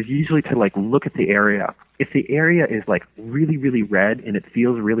is usually to like look at the area. If the area is like really, really red and it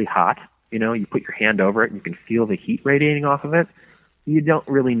feels really hot, you put your hand over it and you can feel the heat radiating off of it, you don't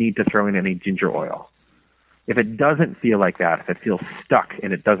really need to throw in any ginger oil. If it doesn't feel like that, if it feels stuck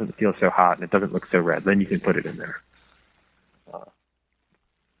and it doesn't feel so hot and it doesn't look so red, then you can put it in there.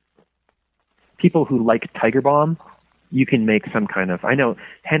 People who like Tiger Balm, you can make some kind of, I know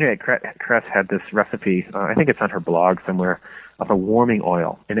Henriette Kress had this recipe, I think it's on her blog somewhere, of a warming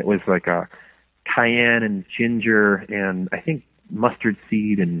oil. And it was like a cayenne and ginger and I think mustard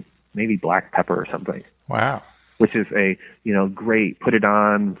seed and maybe black pepper or something. Wow. Which is a, great, put it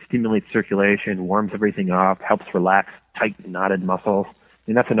on, stimulates circulation, warms everything up, helps relax tight, knotted muscles.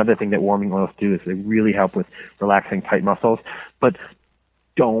 And that's another thing that warming oils do, is they really help with relaxing tight muscles. But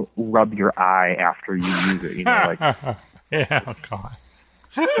don't rub your eye after you use it. Yeah, oh God.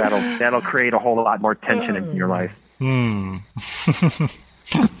 that'll create a whole lot more tension in your life.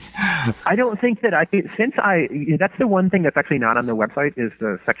 I don't think that that's the one thing that's actually not on the website is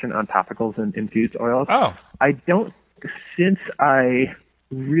the section on topicals and infused oils. Oh. Since I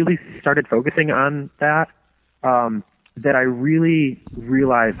really started focusing on that, that I really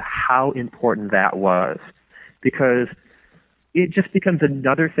realized how important that was, because it just becomes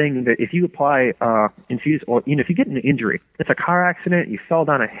another thing that if you apply infused oil, if you get an injury, it's a car accident, you fell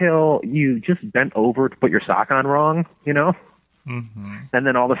down a hill, you just bent over to put your sock on wrong, Mm-hmm. and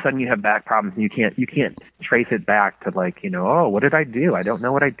then all of a sudden you have back problems and you can't trace it back to oh, what did I do? I don't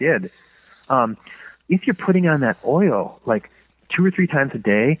know what I did. If you're putting on that oil 2 or 3 times a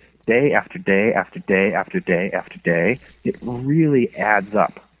day, day after day after day after day after day, it really adds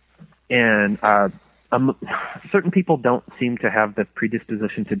up. And certain people don't seem to have the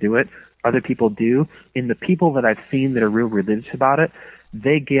predisposition to do it. Other people do. And the people that I've seen that are real religious about it,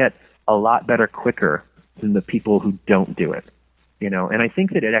 they get a lot better quicker than the people who don't do it. And I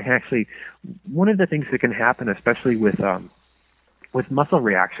think that it actually, one of the things that can happen, especially with muscle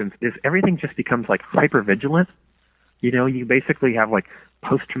reactions, is everything just becomes hypervigilant. You basically have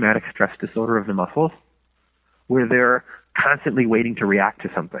post-traumatic stress disorder of the muscles, where they're constantly waiting to react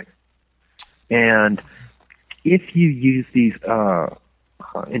to something. And if you use these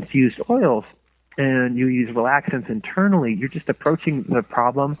infused oils and you use relaxants internally, you're just approaching the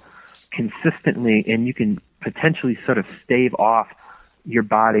problem consistently, and you can potentially sort of stave off your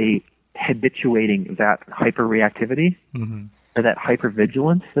body habituating that hyperreactivity or that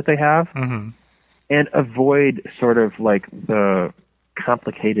hypervigilance that they have, and avoid sort of the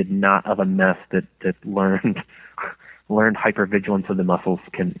complicated knot of a mess that learned hypervigilance of the muscles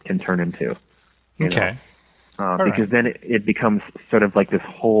can turn into. Okay. Because then it becomes sort of this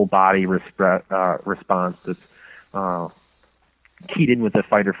whole body response that's keyed in with the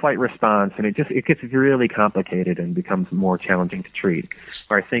fight or flight response, and it gets really complicated and becomes more challenging to treat.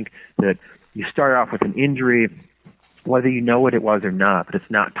 So I think that you start off with an injury, whether you know what it was or not, but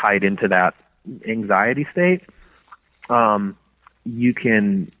it's not tied into that anxiety state. You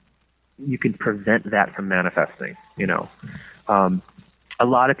can prevent that from manifesting. A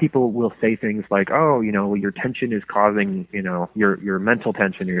lot of people will say things like, "Oh, your tension is causing, your mental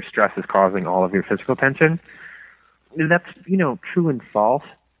tension or your stress is causing all of your physical tension." That's, true and false.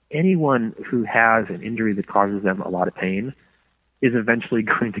 Anyone who has an injury that causes them a lot of pain is eventually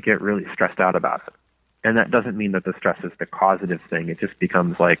going to get really stressed out about it. And that doesn't mean that the stress is the causative thing. It just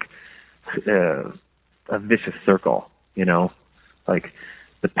becomes a vicious circle, the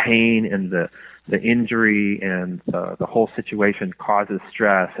pain and the injury and the whole situation causes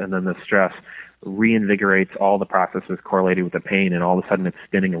stress, and then the stress reinvigorates all the processes correlated with the pain, and all of a sudden it's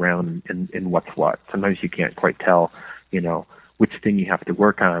spinning around in what's what. Sometimes you can't quite tell, which thing you have to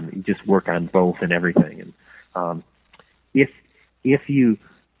work on. You just work on both and everything. And if you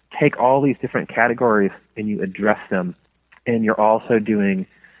take all these different categories and you address them, and you're also doing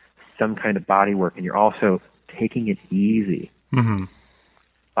some kind of body work, and you're also taking it easy,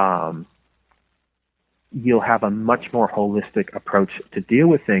 you'll have a much more holistic approach to deal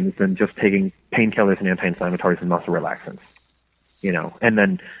with things than just taking painkillers and anti-inflammatories and muscle relaxants, and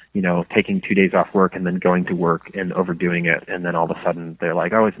then, taking 2 days off work and then going to work and overdoing it. And then all of a sudden they're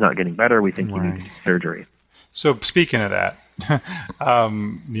like, "Oh, it's not getting better. We think you need surgery." So speaking of that,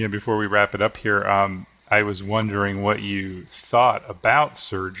 before we wrap it up here, I was wondering what you thought about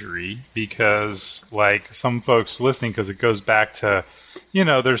surgery, because some folks listening, because it goes back to,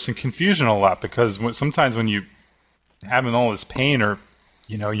 there's some confusion a lot, because sometimes when you having all this pain, or,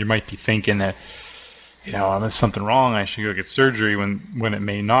 you might be thinking that, there's something wrong, I should go get surgery, when it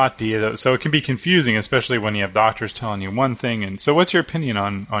may not be. So it can be confusing, especially when you have doctors telling you one thing. And so what's your opinion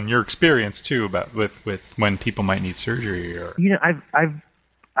on your experience too about with when people might need surgery? Or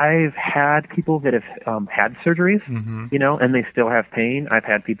I've had people that have had surgeries, and they still have pain. I've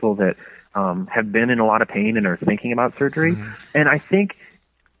had people that have been in a lot of pain and are thinking about surgery. And I think,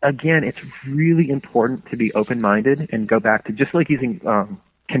 again, it's really important to be open-minded and go back to just like using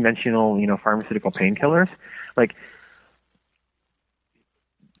conventional, pharmaceutical painkillers.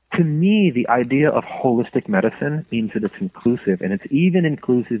 To me, the idea of holistic medicine means that it's inclusive, and it's even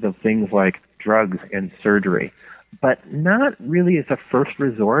inclusive of things like drugs and surgery, but not really as a first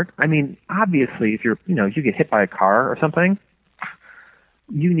resort. I mean, obviously, if you get hit by a car or something,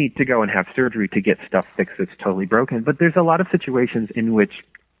 you need to go and have surgery to get stuff fixed that's totally broken. But there's a lot of situations in which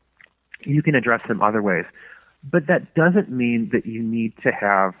you can address them other ways. But that doesn't mean that you need to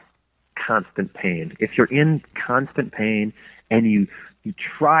have constant pain. If you're in constant pain and you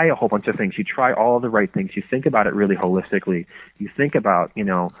try a whole bunch of things. You try all the right things. You think about it really holistically. You think about,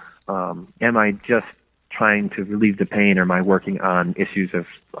 am I just trying to relieve the pain, or am I working on issues of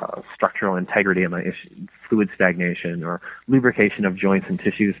structural integrity? Am I fluid stagnation or lubrication of joints and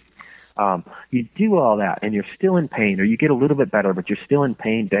tissues? You do all that, and you're still in pain, or you get a little bit better, but you're still in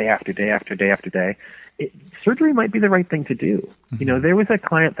pain day after day after day after day. Surgery might be the right thing to do. Mm-hmm. There was a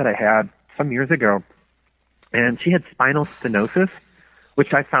client that I had some years ago, and she had spinal stenosis,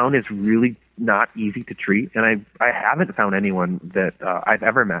 which I found is really not easy to treat. And I haven't found anyone that I've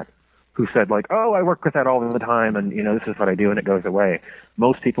ever met who said, like, oh, I work with that all the time, and, this is what I do, and it goes away.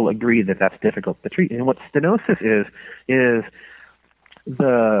 Most people agree that that's difficult to treat. And what stenosis is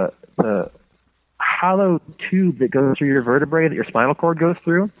the hollow tube that goes through your vertebrae that your spinal cord goes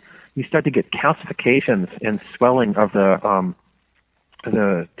through. You start to get calcifications and swelling of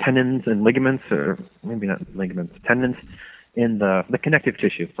the tendons and ligaments, or maybe not ligaments, tendons in the connective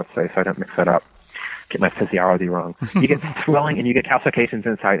tissue, let's say, so I don't mix that up, get my physiology wrong. You get swelling and you get calcifications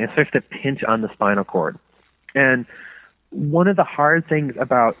inside, and it starts to pinch on the spinal cord. And one of the hard things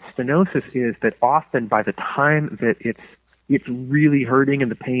about stenosis is that often by the time that it's really hurting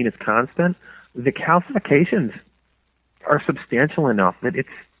and the pain is constant, the calcifications are substantial enough that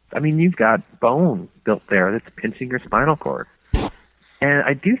you've got bone built there that's pinching your spinal cord. And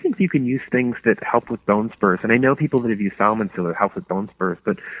I do think you can use things that help with bone spurs. And I know people that have used Salmon Seal that help with bone spurs.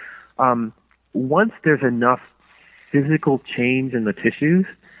 But once there's enough physical change in the tissues,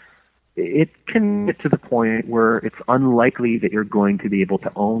 it can get to the point where it's unlikely that you're going to be able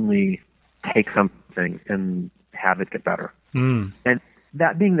to only take something and have it get better. Mm. And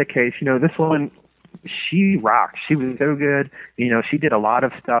that being the case, this woman, she rocked. She was so good. She did a lot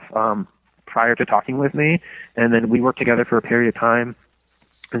of stuff prior to talking with me. And then we worked together for a period of time.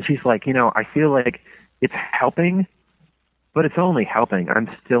 And she's like, I feel like it's helping, but it's only helping. I'm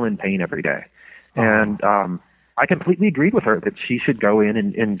still in pain every day. Oh. And I completely agreed with her that she should go in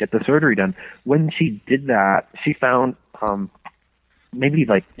and get the surgery done. When she did that, she found maybe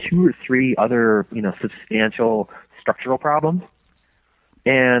like 2 or 3 other, substantial structural problems.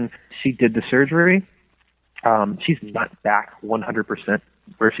 And she did the surgery. She's not back 100%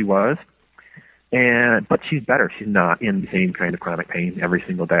 where she was. But she's better. She's not in the same kind of chronic pain every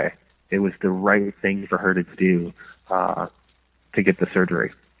single day. It was the right thing for her to do to get the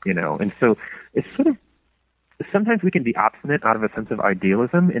surgery, And so it's sort of, sometimes we can be obstinate out of a sense of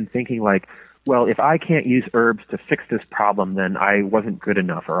idealism and thinking like, well, if I can't use herbs to fix this problem, then I wasn't good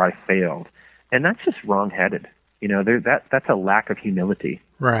enough or I failed. And that's just wrong-headed. That's a lack of humility.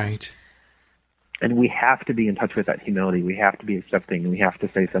 Right. And we have to be in touch with that humility. We have to be accepting. We have to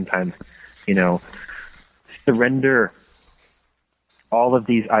say sometimes, surrender all of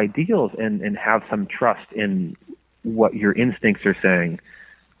these ideals and have some trust in what your instincts are saying.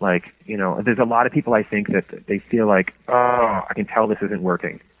 Like, there's a lot of people I think that they feel like, oh, I can tell this isn't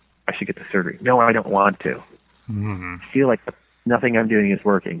working. I should get the surgery. No, I don't want to. Mm-hmm. I feel like nothing I'm doing is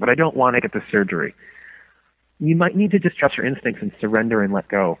working, but I don't want to get the surgery. You might need to just trust your instincts and surrender and let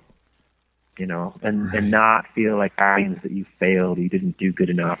go. And not feel like that means that you failed, you didn't do good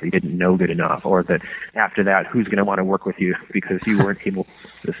enough, or you didn't know good enough, or that after that, who's going to want to work with you because you weren't able to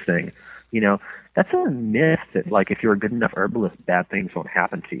do this thing. That's a myth that, like, if you're a good enough herbalist, bad things won't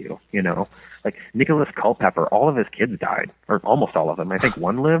happen to you, Like, Nicholas Culpeper, all of his kids died, or almost all of them. I think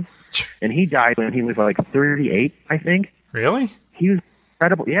one lived, and he died when he was, like, 38, I think. Really? He was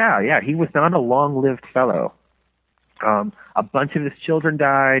incredible. Yeah, he was not a long-lived fellow. A bunch of his children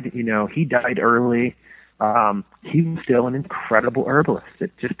died. He died early. He was still an incredible herbalist.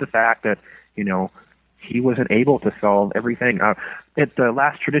 It's just the fact that, he wasn't able to solve everything. At the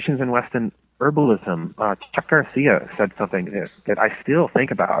last Traditions in Western Herbalism, Chuck Garcia said something that I still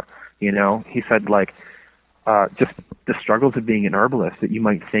think about. He said, like, just the struggles of being an herbalist, that you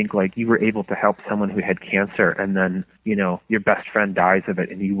might think, like, you were able to help someone who had cancer, and then, your best friend dies of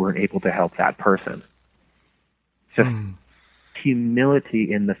it, and you weren't able to help that person. Just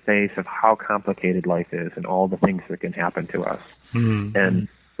humility in the face of how complicated life is and all the things that can happen to us. Mm-hmm. And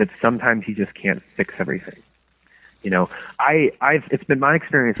that sometimes you just can't fix everything. It's been my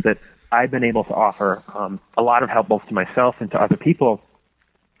experience that I've been able to offer a lot of help both to myself and to other people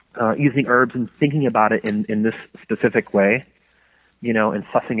using herbs and thinking about it in this specific way, and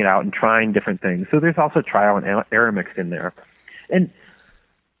sussing it out and trying different things. So there's also trial and error mixed in there. And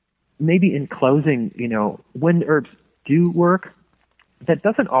maybe in closing, when herbs do work, that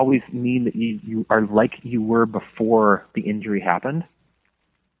doesn't always mean that you are like you were before the injury happened.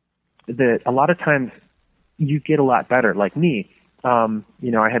 That a lot of times you get a lot better. Like me,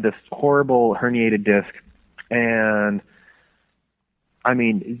 I had this horrible herniated disc, and I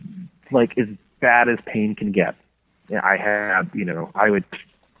mean, like as bad as pain can get. I had, I would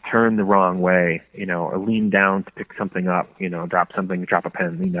turn the wrong way, or lean down to pick something up, drop a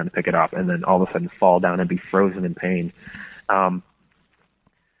pen, lean down to pick it up, and then all of a sudden fall down and be frozen in pain. I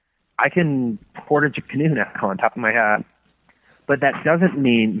can portage a canoe now on top of my head, but that doesn't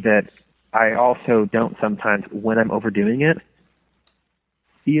mean that I also don't sometimes, when I'm overdoing it,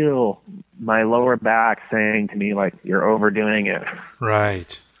 feel my lower back saying to me, like, you're overdoing it.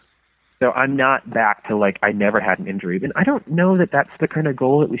 Right. So I'm not back to, like, I never had an injury. And I don't know that that's the kind of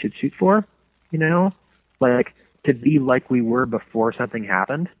goal that we should shoot for, like to be like we were before something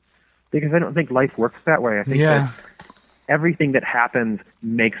happened, because I don't think life works that way. I think that everything that happens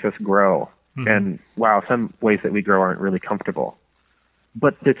makes us grow. Mm-hmm. And, wow, some ways that we grow aren't really comfortable.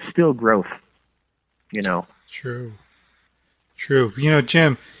 But it's still growth, True.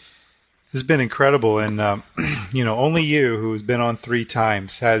 Jim, this has been incredible. And, only you, who's been on 3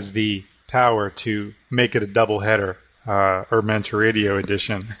 times, has the power to make it a doubleheader, or Mentor Radio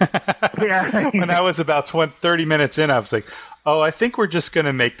edition. Yeah. When I was about 30 minutes in, I was like, I think we're just going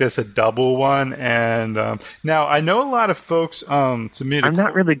to make this a double one. And now I know a lot of folks submitted. I'm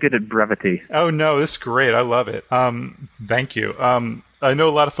not really good at brevity. Oh, no, this is great. I love it. Thank you. I know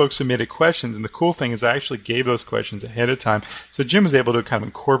a lot of folks submitted questions, and the cool thing is I actually gave those questions ahead of time. So Jim was able to kind of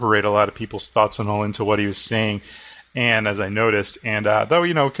incorporate a lot of people's thoughts and all into what he was saying, and as I noticed, and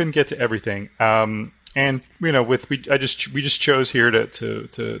though, couldn't get to everything. And we just chose here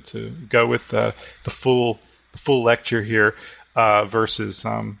to go with the full lecture here versus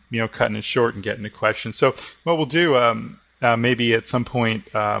cutting it short and getting to questions. So what we'll do, maybe at some point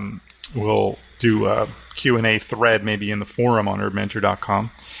we'll do a Q&A thread maybe in the forum on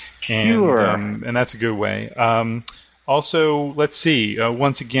herbmentor.com, and sure. And that's a good way. Also, let's see.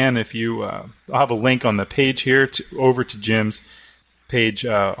 Once again, if you, I'll have a link on the page here over to Jim's page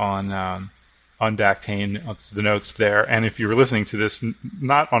on back pain, the notes there. And if you were listening to this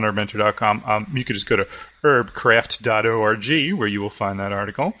not on herbmentor.com, you could just go to herbcraft.org where you will find that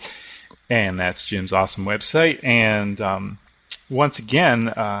article. And that's Jim's awesome website. And once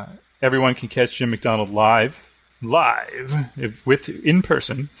again, everyone can catch Jim McDonald live in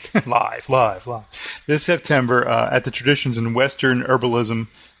person, live this September at the Traditions in Western Herbalism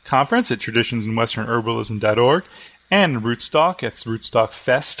Conference at traditionsinwesternherbalism.org and Rootstock. It's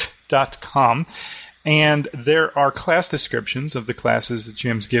rootstockfest.com. And there are class descriptions of the classes that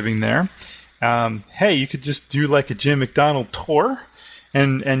Jim's giving there. Hey, you could just do like a Jim McDonald tour.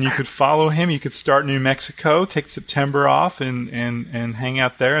 And you could follow him. You could start in New Mexico, take September off, and hang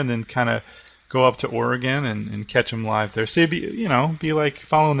out there, and then kind of go up to Oregon and catch him live there. So be like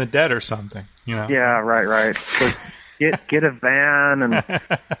Following the Dead or something. Yeah, right. So get a van and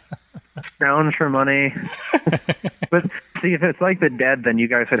scrounge for money. But see, if it's like the Dead, then you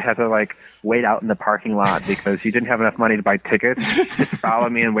guys would have to like wait out in the parking lot because you didn't have enough money to buy tickets. Just follow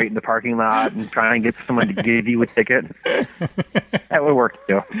me and wait in the parking lot and try and get someone to give you a ticket. That would work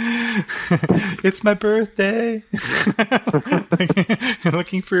too. It's my birthday. I'm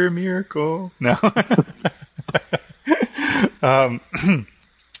looking for a miracle. No.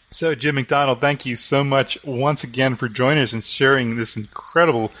 So, Jim McDonald, thank you so much once again for joining us and sharing this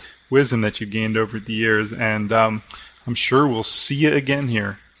incredible wisdom that you gained over the years. And I'm sure we'll see you again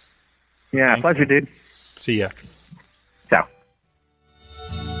here. Yeah, pleasure, dude. See ya. Ciao.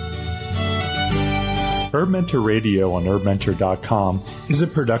 Herb Mentor Radio on herbmentor.com is a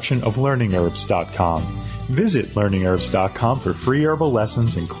production of learningherbs.com. Visit learningherbs.com for free herbal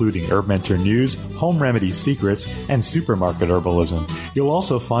lessons, including Herb Mentor news, home remedy secrets, and supermarket herbalism. You'll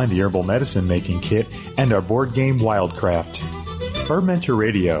also find the herbal medicine making kit and our board game Wildcraft. Herb Mentor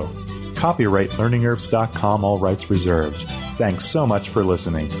Radio. Copyright learningherbs.com, all rights reserved. Thanks so much for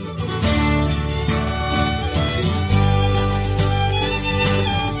listening.